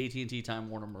approved the AT&T Time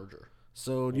Warner merger.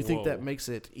 So do you think that Whoa. makes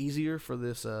it easier for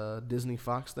this Disney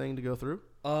Fox thing to go through?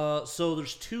 So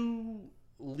there's 2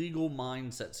 legal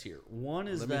mindsets here. One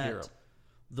is Let me hear that 'em.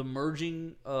 the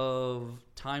merging of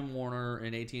Time Warner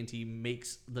and AT&T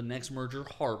makes the next merger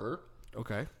harder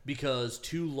Okay. because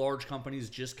 2 large companies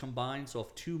just combined. So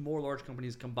if 2 more large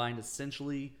companies combined,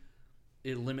 essentially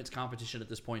it limits competition at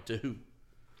this point to who?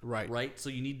 Right. Right? So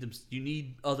you need them. You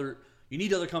need other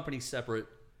companies separate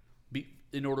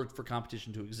in order for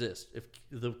competition to exist. If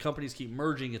the companies keep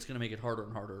merging, it's going to make it harder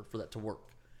and harder for that to work.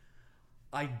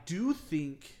 I do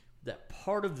think that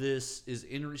part of this is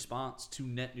in response to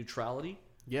net neutrality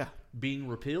Yeah. being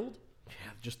repealed.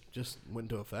 Yeah, just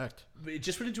went into effect. It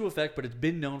just went into effect, but it's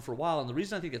been known for a while. And the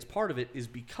reason I think it's part of it is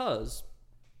because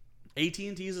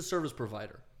AT&T is a service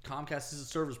provider. Comcast is a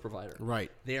service provider. Right.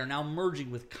 They are now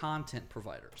merging with content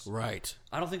providers. Right.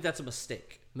 I don't think that's a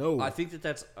mistake. No. I think that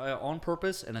that's on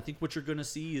purpose, and I think what you're going to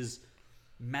see is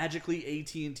magically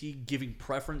AT&T giving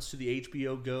preference to the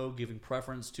HBO Go, giving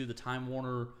preference to the Time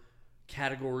Warner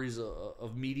categories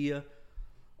of media.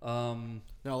 Now,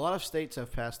 a lot of states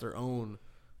have passed their own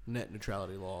net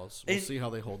neutrality laws. We'll see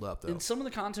how they hold up, though. And some of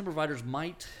the content providers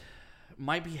might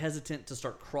be hesitant to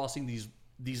start crossing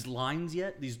these lines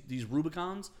yet, these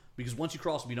Rubicons, because once you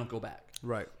cross them, you don't go back.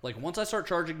 Right. Like, once I start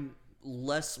charging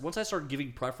less, once I start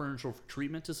giving preferential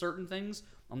treatment to certain things,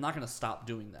 I'm not going to stop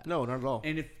doing that. No, not at all.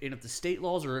 And if the state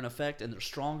laws are in effect and they're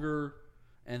stronger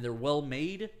and they're well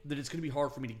made, then it's going to be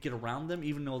hard for me to get around them,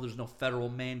 even though there's no federal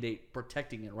mandate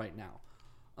protecting it right now.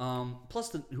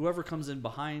 Plus, whoever comes in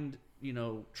behind,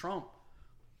 Trump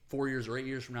 4 years or 8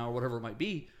 years from now or whatever it might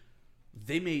be,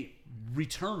 they may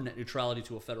return net neutrality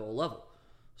to a federal level.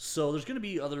 So there's going to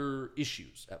be other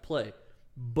issues at play.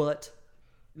 But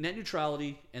net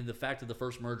neutrality and the fact of the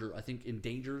first merger, I think,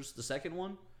 endangers the second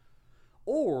one.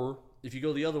 Or, if you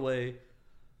go the other way,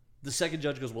 the second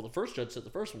judge goes, well, the first judge said the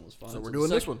first one was fine. So we're doing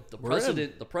this one. The We're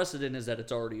in. precedent is that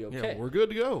it's already okay. Yeah, we're good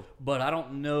to go. But I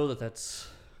don't know that that's...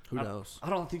 Who knows? I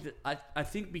don't think that... I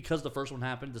think because the first one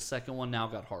happened, the second one now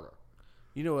got harder.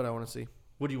 You know what I want to see?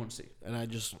 What do you want to see? And I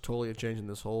just totally am changing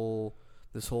this whole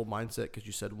mindset because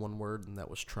you said one word, and that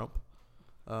was Trump.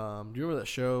 Do you remember that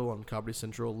show on Comedy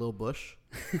Central, Lil Bush?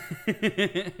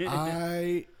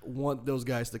 I want those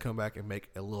guys to come back and make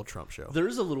a Lil Trump show. There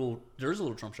is a little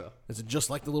Trump show. Is it just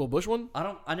like the Little Bush one?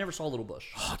 I never saw Little Bush.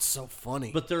 Oh, it's so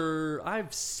funny. But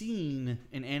I've seen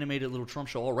an animated Little Trump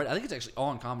show already. I think it's actually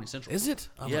on Comedy Central. Is it?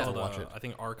 I'm Yeah. gonna watch it. I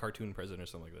think Our Cartoon President or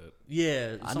something like that.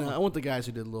 Yeah. I know. I want the guys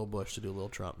who did Lil Bush to do Lil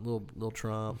Trump. Lil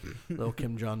Trump, Lil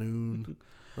Kim Jong Un.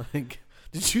 Like,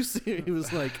 did you see? He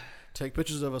was like, take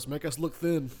pictures of us, make us look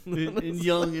thin, and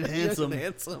young and handsome.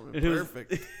 and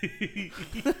perfect.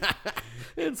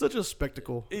 And such a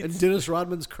spectacle. And Dennis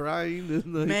Rodman's crying.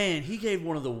 And like, Man, he gave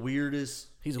one of the weirdest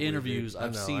He's a weird interviews dude. I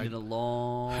I've know. seen in a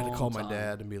long I had to call my time.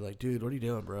 dad and be like, dude, what are you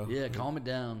doing, bro? Yeah, calm it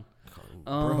down.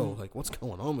 Bro, like, what's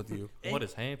going on with you? What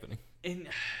is happening? And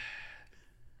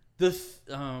I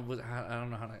don't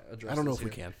know how to address. I don't know this if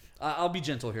we here. can. I'll be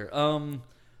gentle here.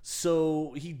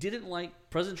 So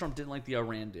President Trump didn't like the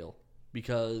Iran deal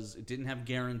because it didn't have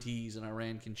guarantees and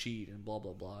Iran can cheat and blah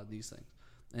blah blah, these things.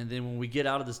 And then when we get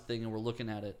out of this thing and we're looking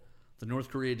at it, the North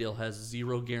Korea deal has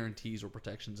 0 guarantees or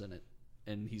protections in it,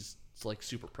 and he's like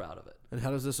super proud of it. And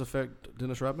how does this affect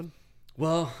Dennis Rodman?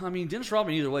 Well, I mean, Dennis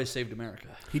Rodman either way saved America.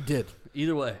 He did.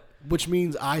 Either way. Which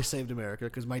means I saved America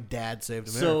because my dad saved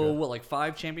America. So, what, like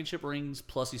 5 championship rings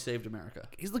plus he saved America.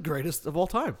 He's the greatest of all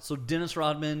time. So, Dennis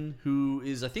Rodman, who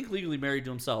is, I think, legally married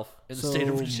to himself in the state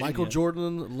of Virginia. Michael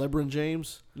Jordan, LeBron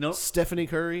James, Nope. Stephanie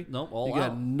Curry. Nope, all You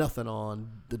got out. nothing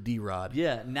on the D-Rod.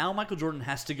 Yeah, now Michael Jordan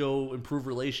has to go improve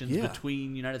relations Yeah.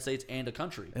 between United States and a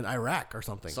country. In Iraq or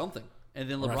something. Something. And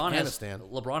then Or LeBron Afghanistan.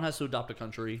 has to adopt a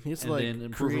country He's and like then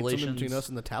improve create something relations. between us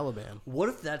and the Taliban. What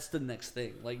if that's the next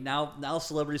thing? Like now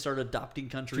celebrities start adopting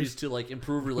countries to like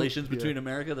improve relations Yeah. between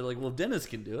America. They're like, well, Dennis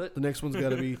can do it. The next one's got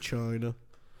to be China.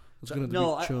 It's gonna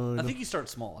No, be China. I think you start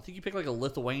small. I think you pick like a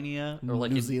Lithuania or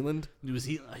like New in Zealand, New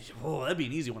Zealand. Oh, that'd be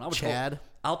an easy one. I would Chad,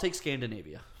 I'll take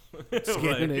Scandinavia.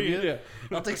 Scandinavia.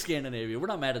 I'll take Scandinavia. We're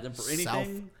not mad at them for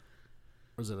anything.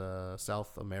 Or is it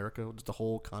South America? Just the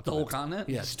whole continent. The whole continent?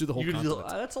 Yeah, just do the whole You could do-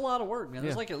 continent. that's a lot of work, man.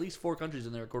 There's Yeah. like at least 4 countries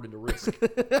in there according to risk.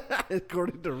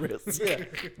 According to risk. Yeah.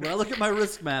 When I look at my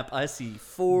risk map, I see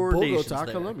 4 nations Bogota,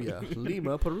 there. Colombia.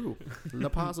 Lima, Peru. La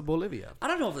Paz, Bolivia. I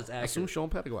don't know if that's accurate.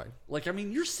 Asunción, Paraguay. Like, I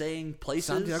mean, you're saying places.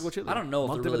 Santiago, Chile. I don't know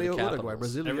if they're really the Montevideo, Uruguay.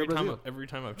 capitals. Brasilia, Every Brazil.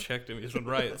 time I've checked him, he's been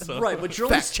right. So Right, but you're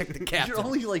only, Fact check the captain. you're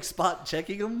only like spot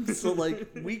checking them. So like,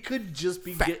 we could just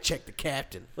be Fact check the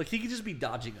captain. like he could just be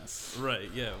dodging us. right,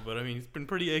 yeah. But I mean, he's been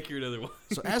pretty accurate otherwise.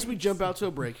 So as we jump out to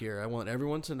a break here, I want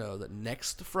everyone to know that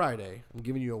next Friday, I'm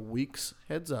giving you a week's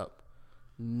heads up.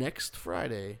 Next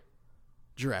Friday,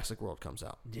 Jurassic World comes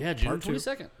out. Yeah, June Part 2.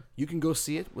 22nd. You can go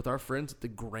see it with our friends at the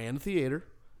Grand Theater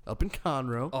up in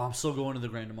Conroe. Oh, I'm still going to the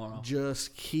Grand tomorrow.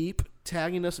 Just keep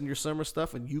tagging us in your summer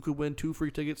stuff, and you could win 2 free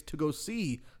tickets to go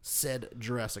see said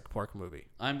Jurassic Park movie.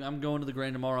 I'm going to the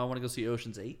Grand tomorrow. I want to go see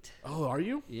Ocean's 8. Oh, are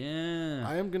you? Yeah.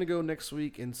 I am going to go next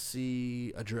week and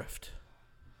see Adrift.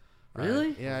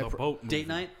 Really? Yeah, The boat Date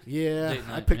movie. night? yeah. Date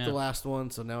I night, picked yeah. the last one,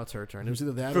 so now it's her turn. It was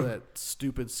either that or that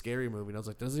stupid scary movie. And I was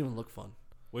like, that doesn't even look fun.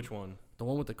 Which one? The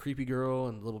one with the creepy girl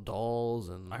and little dolls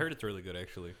and I heard it's really good,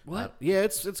 actually. What? yeah,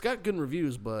 it's got good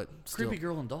reviews, but still Creepy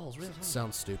girl and dolls. Really?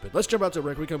 sounds stupid. Let's jump out to a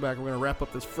break. When we come back, we're going to wrap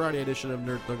up this Friday edition of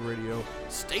Nerd Thug Radio.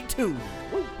 Stay tuned.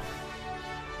 Woo.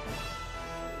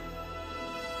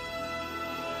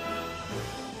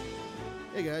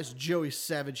 Hey guys, Joey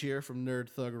Savage here from Nerd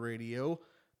Thug Radio.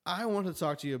 I want to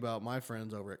talk to you about my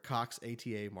friends over at Cox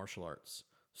ATA Martial Arts.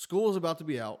 School is about to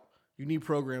be out. You need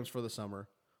programs for the summer.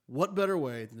 What better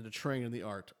way than to train in the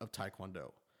art of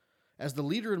Taekwondo? As the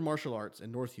leader in martial arts in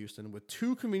North Houston with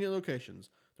 2 convenient locations,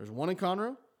 there's one in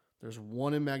Conroe, there's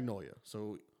one in Magnolia.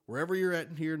 So wherever you're at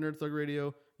here in Nerd Thug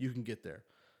Radio, you can get there.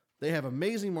 They have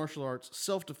amazing martial arts,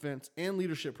 self-defense, and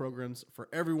leadership programs for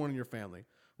everyone in your family.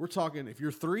 We're talking if you're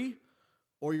 3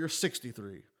 or you're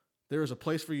 63, there is a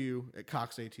place for you at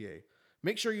Cox ATA.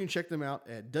 Make sure you can check them out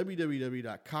at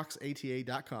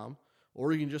www.coxata.com,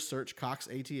 or you can just search Cox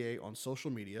ATA on social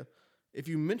media. If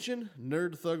you mention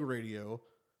Nerd Thug Radio,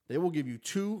 they will give you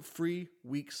 2 free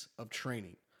weeks of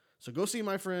training. So go see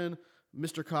my friend,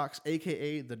 Mr. Cox,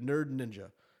 a.k.a. the Nerd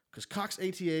Ninja. Because Cox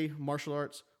ATA Martial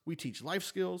Arts, we teach life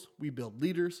skills, we build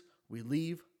leaders, we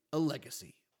leave a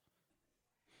legacy.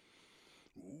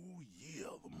 Oh, yeah,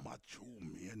 the macho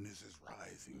madness is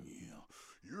rising, yeah.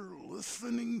 You're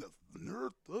listening to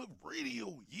Nerd Thug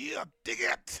Radio, yeah, dig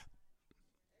it!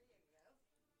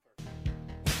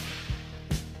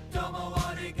 Domo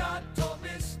arigato,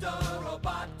 Mr.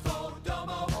 Roboto.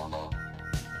 Domo.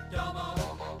 Domo.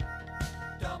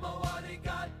 Domo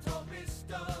arigato,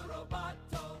 Mr.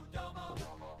 Roboto. Domo.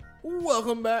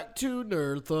 Welcome back to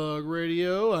Nerd Thug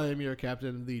Radio. I am your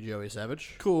captain, the Joey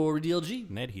Savage. Corey DLG.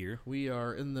 Ned here. We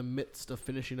are in the midst of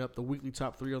finishing up the weekly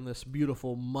top 3 on this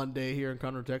beautiful Monday here in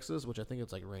Conroe, Texas, which I think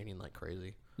it's like raining like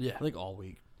crazy. Yeah. I think all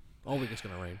week. All week it's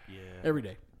going to rain. Yeah. Every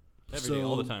day. Every day,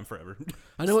 all the time, forever.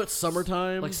 I know it's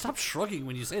summertime. Like, stop shrugging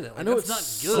when you say that. Like, I know that's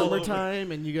it's not good.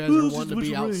 summertime, and you guys are wanting to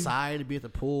be outside and be at the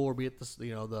pool or be at the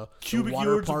the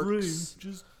water parks.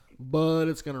 But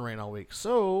it's gonna rain all week,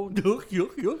 so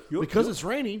because it's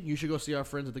raining, you should go see our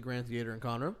friends at the Grand Theater in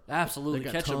Conroe. Absolutely. They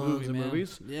got Catch a tons movie, of man.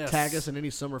 movies. Yes. Tag us in any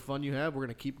summer fun you have. We're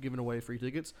gonna keep giving away free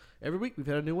tickets every week. We've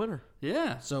had a new winner,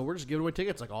 Yeah. so we're just giving away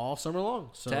tickets like all summer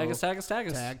long. So Tag us. Tag. That's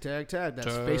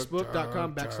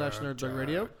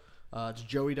facebook.com/nerdthugradio. It's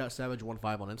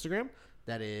joey.savage15 on Instagram.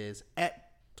 That is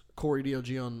at Corey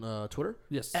DLG on Twitter.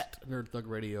 Yes. At Nerd Thug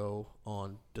Radio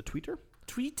on the Twitter.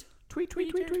 Tweet. Tweet.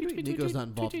 Nico's not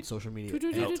involved in social media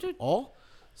at all,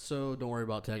 so don't worry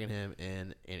about tagging him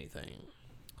in anything.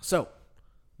 So,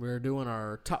 we're doing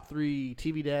our top 3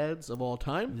 TV dads of all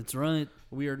time. That's right.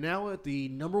 We are now at the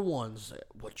number ones,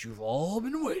 what you've all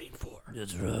been waiting for.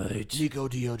 That's right. Nico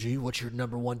DLG, what's your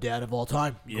number 1 dad of all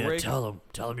time? Yeah, Greg- tell him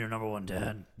your number 1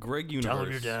 dad. Greg Universe. Tell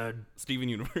him your dad. Steven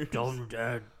Universe. Tell him your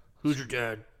dad. Who's your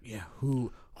dad? Yeah,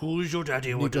 who? Who's your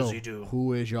daddy and what Nico, does he do?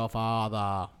 who is your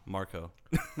father? Marco.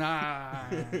 Nah.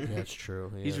 That's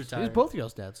true. He's retired. He's both of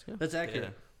y'all's dads, yeah. That's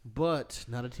accurate. But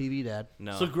not a TV dad.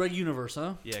 No. So Greg Universe,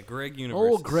 huh? Yeah, Greg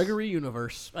Universe. Oh, Gregory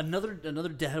Universe. Another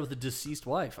dad with a deceased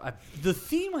wife. The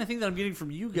theme I think that I'm getting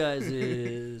from you guys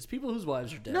is people whose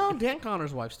wives are dead. No, Dan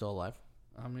Connor's wife's still alive.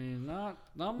 I mean not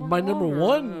My number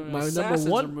one,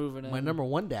 Assassins are moving in. my number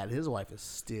 1 dad. His wife is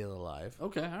still alive.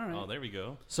 Okay, all right. Oh, there we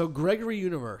go. So Gregory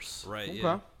Universe. Right, Okay.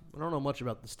 yeah. I don't know much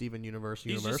about the Steven Universe.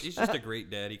 He's just a great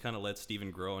dad. He kind of lets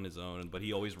Steven grow on his own, but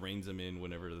he always reins him in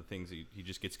whenever the things he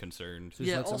just gets concerned. Just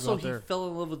Yeah. lets him go Also, out he there. fell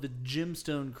in love with the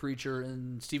gemstone creature,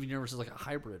 and Steven Universe is like a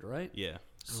hybrid, right? Yeah.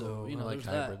 So I like there's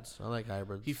that. hybrids. I like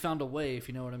hybrids. He found a way, if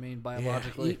you know what I mean, Yeah,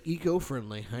 biologically.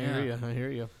 eco-friendly. I hear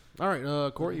you. All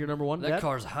right, Court, your number 1 That dad?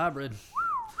 car's a hybrid.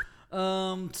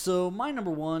 So my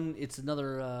number 1, it's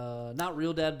another not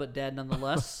real dad, but dad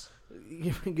nonetheless.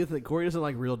 You get that Corey doesn't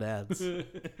like real dads,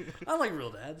 I like real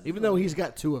dads. even though he's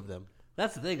got 2 of them.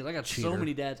 That's the thing, is I got so Cheater.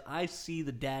 many dads. I see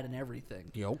the dad in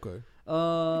everything. Yeah, okay.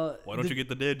 Why don't you get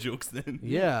the dad jokes then?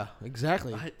 Yeah,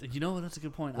 exactly. You know what? That's a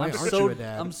good point. Why I'm aren't so you a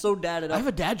dad? I'm so dadded I up. have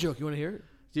a dad joke. You want to hear it?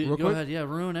 Real Go quick? ahead. Yeah,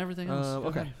 ruin everything else. Go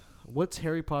Okay. ahead. What's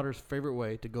Harry Potter's favorite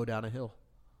way to go down a hill?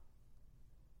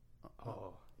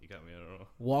 Oh, you got me. I don't know.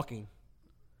 Walking.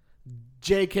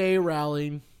 J.K.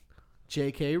 Rowling.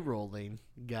 J.K. Rowling.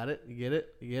 Got it? You get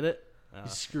it? You get it? You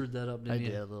screwed that up, I didn't you?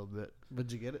 did a little bit.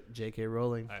 But you get it? J.K.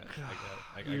 Rowling.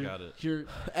 I got it. You're,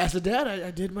 As a dad,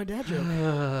 I did my dad joke.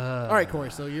 All right,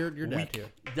 Corey, so you're dad here.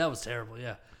 that was terrible,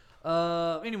 yeah.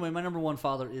 Anyway, my number 1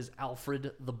 father is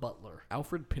Alfred the Butler.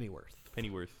 Alfred Pennyworth.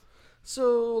 Pennyworth.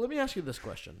 So let me ask you this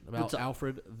question about What's up?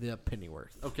 Alfred the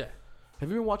Pennyworth. Okay. Have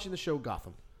you been watching the show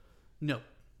Gotham? No.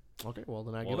 Okay, well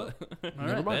then I give What? up. All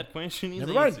Never right. mind. That question is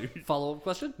Never mind. answered. Follow-up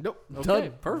question? Nope. Okay,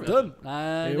 Done. perfect. Done.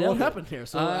 I It nailed won't it. happen here.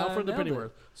 So I Alfred the nailed it.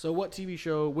 Pennyworth. So what TV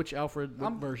show? Which Alfred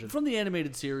version? From the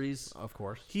animated series. Of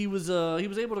course. He was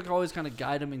able to always kind of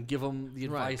guide him and give him the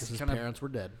Right, advice, because his kind of parents were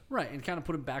dead. right, and kind of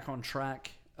put him back on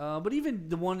track. But even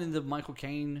the one in the Michael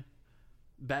Caine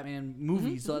Batman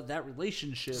movies, that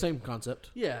relationship, Same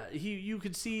concept. yeah, you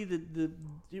could see that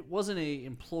it wasn't a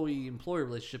employee-employer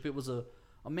relationship. It was a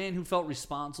man who felt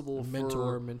responsible Mentor,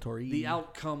 for mentoree. the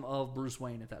outcome of Bruce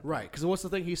Wayne at that point. Right, because what's the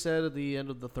thing he said at the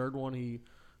end of the third one? He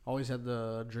always had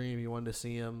the dream he wanted to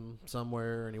see him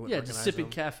somewhere, and he wouldn't Yeah, just recognize sipping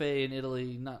him. cafe in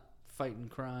Italy, not fighting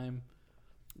crime.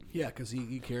 Yeah, because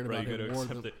he cared Right, about you gotta him more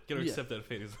accept than. it. Gotta Yeah. accept that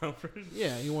fate is Alfred.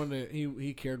 Yeah, he wanted to,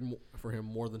 he cared for him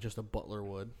more than just a butler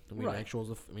would. I mean, Right.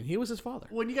 he was his father.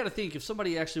 Well, you got to think if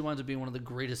somebody actually wanted to be one of the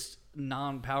greatest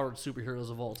non-powered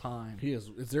superheroes of all time, He is.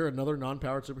 Is there another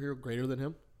non-powered superhero greater than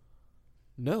him?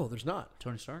 No, there's not.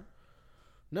 Tony Stark.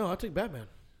 No, I'll take Batman.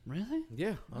 Really?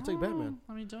 Yeah, I'll take Batman.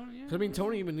 I mean, Tony. Yeah. 'Cause, I mean,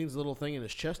 Tony even needs a little thing in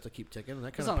his chest to keep ticking, and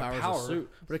that kind It's of not a powers power. his suit.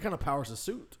 But it kind of powers his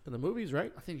suit in the movies,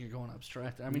 right? I think you're going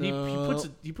abstract. I mean, No.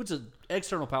 he puts an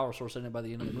external power source in it by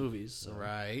the end of the movies. So.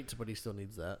 Right, but he still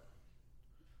needs that.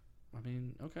 I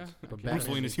mean, okay. But Bruce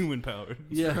Batman Wayne is human powered.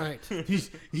 Yeah. Right.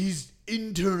 he's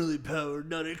internally powered,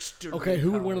 not externally. Okay,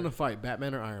 who would win in powered. a fight,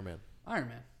 Batman or Iron Man? Iron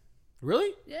Man.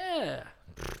 Really? Yeah.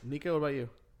 Nico, what about you?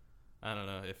 I don't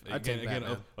know. If I'd take again,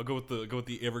 Batman. I'll go with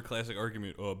the ever classic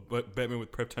argument. But Batman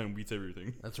with prep time beats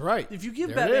everything. That's right. If you give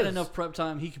There it Batman is. enough prep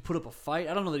time, he could put up a fight.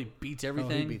 I don't know that he beats Oh,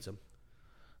 everything. he beats him.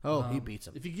 Oh, he beats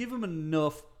him. If you give him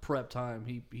enough prep time,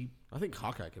 he I think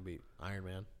Hawkeye could beat Iron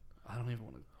Man. I don't even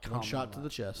want to. One comment shot on to that. the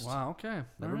chest. Wow. Okay.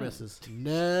 Never All right. misses.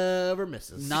 Never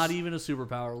misses. Not even a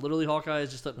superpower. Literally, Hawkeye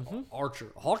is just an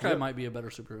archer. Hawkeye might be a better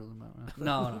superhero than Batman.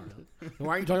 No, not really. Why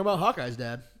aren't you talking about Hawkeye's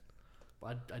dad?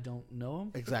 I don't know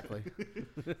him. Exactly.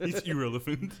 He's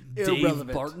irrelevant. Dave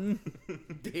Irrelevant. Barton.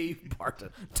 Dave Barton.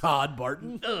 Todd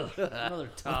Barton. Another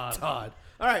Todd. Todd.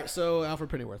 All right, so Alfred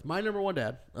Pennyworth. My number one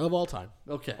dad of all time.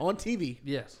 Okay. On TV,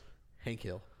 Yes. Hank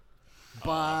Hill.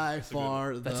 By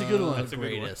far That's a good one. That's a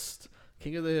good one. greatest.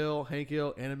 King of the Hill, Hank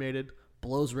Hill, animated,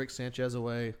 blows Rick Sanchez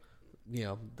away. You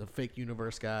know, the fake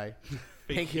universe guy.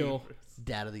 Hank Hill,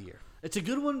 dad of the year. It's a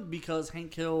good one because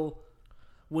Hank Hill,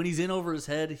 when he's in over his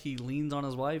head, he leans on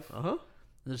his wife. Uh-huh.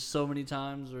 There's so many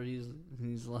times where he's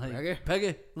like, Peggy?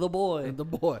 Peggy, the boy. The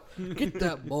boy. Get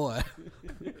that boy.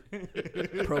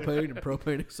 Propane and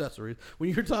propane accessories. When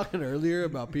you were talking earlier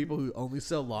about people who only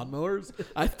sell lawnmowers,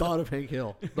 I thought of Hank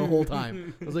Hill the whole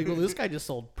time. I was like, well, this guy just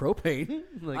sold propane.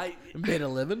 Like, made a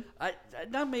living. I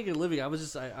not making a living. I was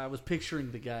just I was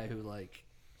picturing the guy who like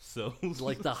So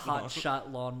the hot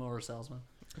shot lawnmower salesman.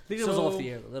 I think it was So- off the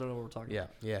air. I don't know what we're talking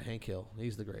about. Yeah, Hank Hill.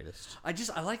 He's the greatest.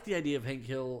 I like the idea of Hank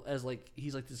Hill as like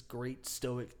he's like this great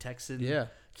stoic Texan. Yeah.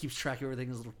 Keeps track of everything in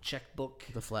his little checkbook.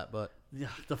 The flat butt. Yeah,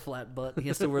 the flat butt. He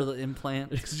has to wear the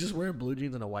implant. He's just wearing blue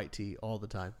jeans and a white tee all the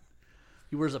time.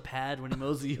 He wears a pad when he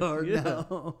mows the yard. Yeah.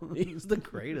 now. He's the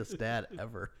greatest dad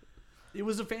ever. It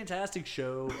was a fantastic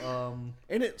show.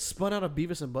 And it spun out of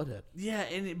Beavis and Butthead. Yeah,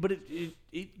 but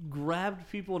it grabbed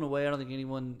people in a way I don't think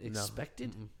anyone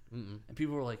expected. And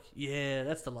people were like, "Yeah,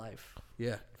 that's the life."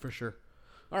 Yeah, for sure.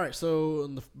 All right, so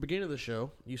in the beginning of the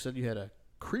show, you said you had a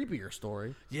creepier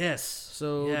story. Yes.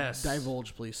 So yes.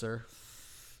 divulge, please, sir.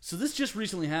 So this just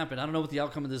recently happened. I don't know what the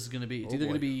outcome of this is going to be. It's Oh, either boy.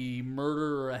 going to be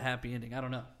murder or a happy ending. I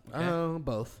don't know. Okay?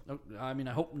 Both. I mean,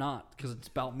 I hope not because it's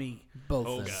about me. Both.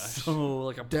 Oh, then. gosh. So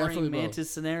like a Definitely praying both.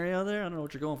 mantis scenario there. I don't know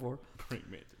what you're going for. Praying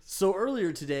mantis. So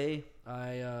earlier today,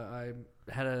 I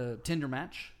had a Tinder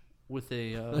match with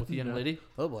a young lady.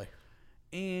 Oh boy.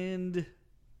 And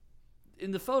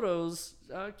in the photos,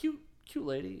 cute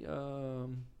lady.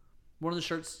 One of the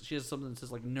shirts, she has something that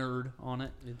says like nerd on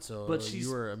it. And so But she's-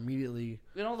 you were immediately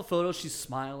In all the photos, she's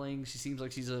smiling. She seems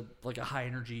like she's a high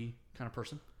energy kind of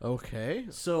person. okay.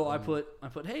 So I put,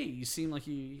 hey, you seem like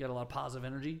you got a lot of positive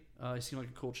energy. You seem like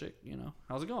a cool chick. You know,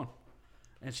 how's it going?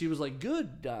 And she was like,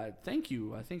 good. Thank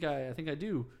you. I think I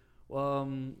do.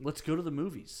 Let's go to the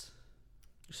movies.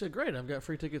 You said, great. I've got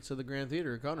free tickets to the Grand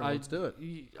Theater. Connor, let's do it.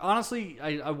 Honestly,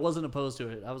 I wasn't opposed to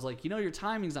it. I was like, your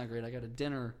timing's not great. I got a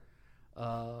dinner.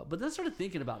 But then I started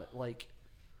thinking about it. Like,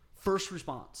 first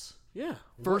response. Yeah.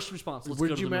 First response. Let's Where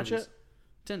go did to you the match movies. it?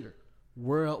 Tinder.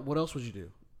 What else would you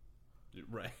do?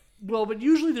 Right. Well, but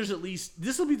usually there's at least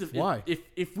this will be the Why?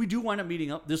 if we do wind up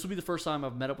meeting up, this will be the first time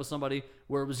I've met up with somebody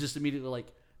where it was just immediately like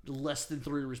less than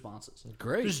 3 responses.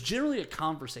 Great. There's generally a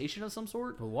conversation of some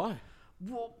sort. But why?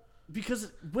 Well,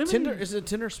 because women Tinder isn't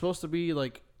Tinder supposed to be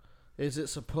like? Is it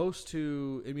supposed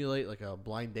to emulate like a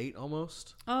blind date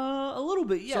almost? A little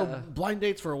bit, yeah. So blind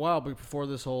dates for a while before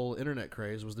this whole internet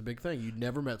craze was the big thing. You'd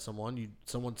never met someone.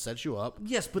 Someone sets you up.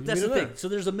 Yes, but You that's meet the them thing. there. So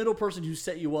there's a middle person who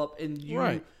set you up, and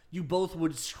you both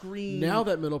would screen Now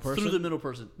that middle person through the middle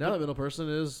person. Now that middle person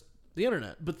is the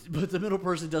internet. But the middle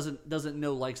person doesn't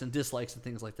know likes and dislikes and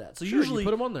things like that. So Sure, usually you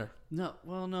put them on there.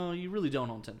 no, you really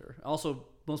don't on Tinder. Also,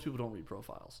 most people don't read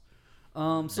profiles.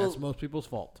 So That's most people's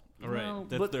fault. All right, Well,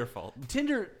 that's but their fault.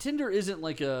 Tinder isn't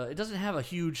like it doesn't have a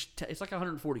huge. It's like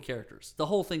 140 characters. The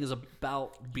whole thing is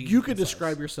about being. You could concise.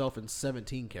 describe yourself in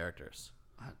 17 characters.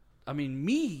 I mean,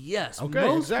 me, yes. Okay,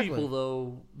 Most exactly. people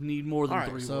though need more than All right,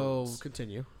 3 so words.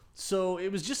 continue. So it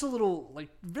was just a little like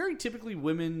very typically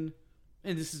women,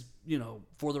 and this is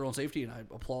for their own safety, and I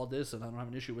applaud this, and I don't have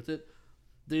an issue with it.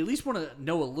 They at least want to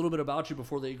know a little bit about you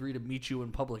before they agree to meet you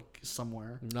in public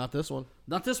somewhere. Not this one.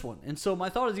 Not this one. And so my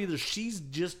thought is either she's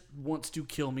just wants to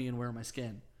kill me and wear my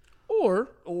skin,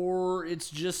 or it's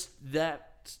just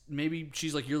that maybe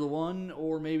she's like, you're the one,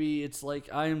 or maybe it's like,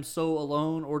 I am so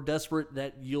alone or desperate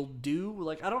that you'll do.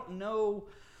 Like, I don't know.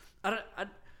 I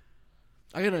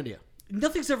I got an idea.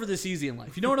 nothing's ever this easy in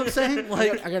life. You know what I'm saying?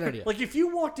 Like, I got an idea. Like, if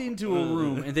you walked into a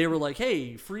room and they were like,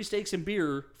 hey, free steaks and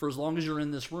beer for as long as you're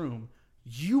in this room,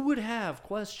 you would have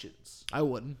questions. I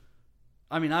wouldn't.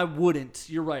 I mean, I wouldn't.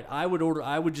 You're right. I would order.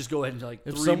 I would just go ahead and like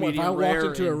If 3 medium I walked rare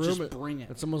into a and room just bring it.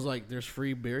 and someone's like, "There's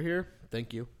free beer here,"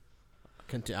 thank you.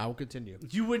 I will continue.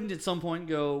 You wouldn't at some point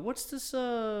go, "What's this?"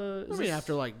 I mean,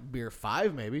 after like beer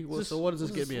 5, maybe. So what does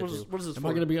this get me into? What is this Am for?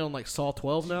 I going to be on like Saw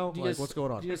 12 now? Do you Like, guys- what's going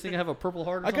on? Do you guys think I have a purple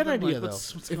heart? Or I got an something? idea Like, though.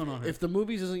 What's going on here? If the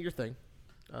movies isn't your thing,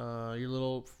 you're a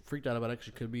little freaked out about it because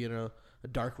you could be in a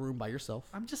dark room by yourself.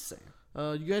 I'm just saying.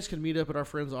 You guys can meet up at our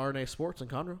friends RNA Sports in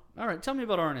Conroe. All right, tell me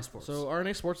about RNA Sports. So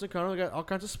RNA Sports in Conroe, they got all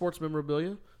kinds of sports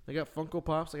memorabilia. They got Funko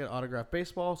Pops. They got autographed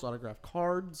baseballs, autographed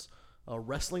cards,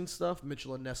 wrestling stuff,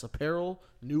 Mitchell and Ness apparel,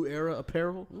 New Era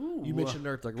apparel. You mentioned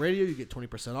Nerd Thug Radio, you get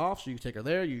 20% off. So you take her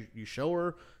there, you show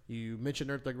her. You mention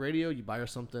Nerd Thug Radio, you buy her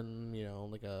something.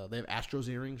 Like they have Astros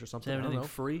earrings or something. do you have I don't anything know.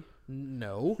 free?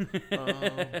 No.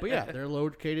 But yeah, they're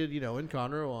located, in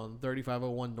Conroe on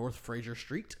 3501 North Fraser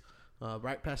Street,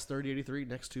 right past 3083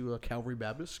 next to Calvary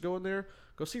Baptist. Go in there,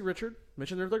 go see Richard,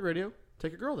 mention Nerd Thug Radio,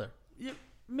 take a girl there. Yeah,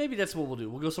 maybe that's what we'll do.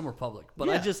 We'll go somewhere public. But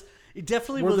Yeah. it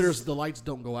definitely Where was the lights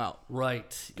don't go out. right.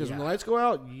 Because when yeah. the lights go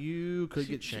out, you could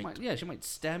get She shanked. might, she might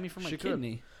stab me for my She could.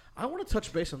 kidney. I want to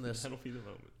touch base on this. That'll be the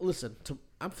moment. Listen,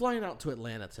 I'm flying out to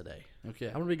Atlanta today. Okay.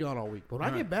 I'm going to be gone all week. But when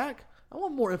I All get right. back, I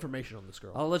want more information on this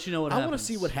girl. I'll let you know what I happens. want to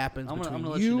see what happens I'm between gonna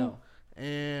let you, you know.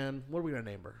 and what are we going to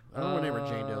name her? I don't want to name her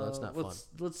Jane Doe. That's not fun.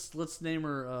 Let's name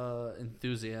her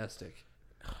enthusiastic.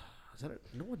 Is that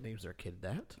no one names their kid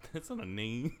that? That's not a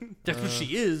name. That's what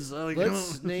she is.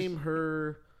 Let's name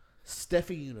her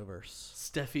Steffi Universe.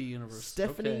 Steffi Universe.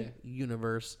 Stephanie Okay.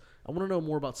 Universe. I want to know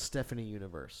more about Stephanie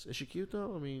Universe. Is she cute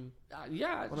though? I mean,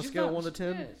 Yeah. On a she's scale of not- 1 to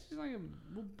 10? Yeah, she's like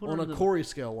we'll put on her a in the- Corey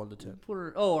scale, 1 to 10. Put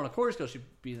her. Oh, on a Corey scale, she'd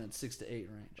be in that 6 to 8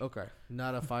 range. Okay,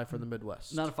 not a 5 for the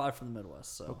Midwest. Not a 5 from the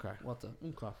Midwest. So Okay.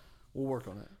 Okay. We'll work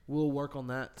on it. We'll work on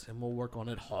that, and we'll work on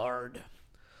it hard.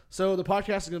 So the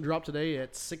podcast is going to drop today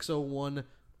at 6:01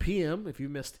 p.m. If you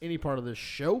missed any part of this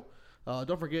show,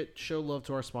 don't forget, show love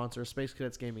to our sponsors, Space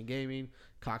Cadets Gaming,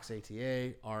 Cox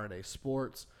ATA, RNA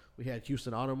Sports. We had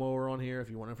Houston Automower on here. If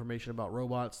you want information about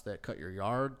robots that cut your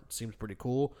yard, it seems pretty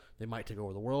cool. They might take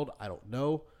over the world. I don't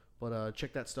know, but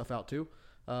check that stuff out too.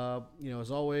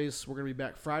 As always, we're going to be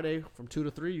back Friday from 2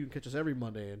 to 3. You can catch us every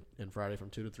Monday and Friday from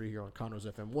 2 to 3 here on Conroe's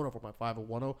FM 104.5 and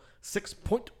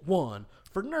 106.1.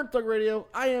 For Nerd Thug Radio,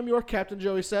 I am your Captain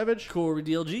Joey Savage. Corey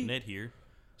DLG. Ned here.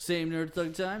 Same Nerd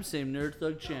Thug time, same Nerd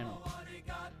Thug channel.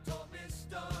 Arigato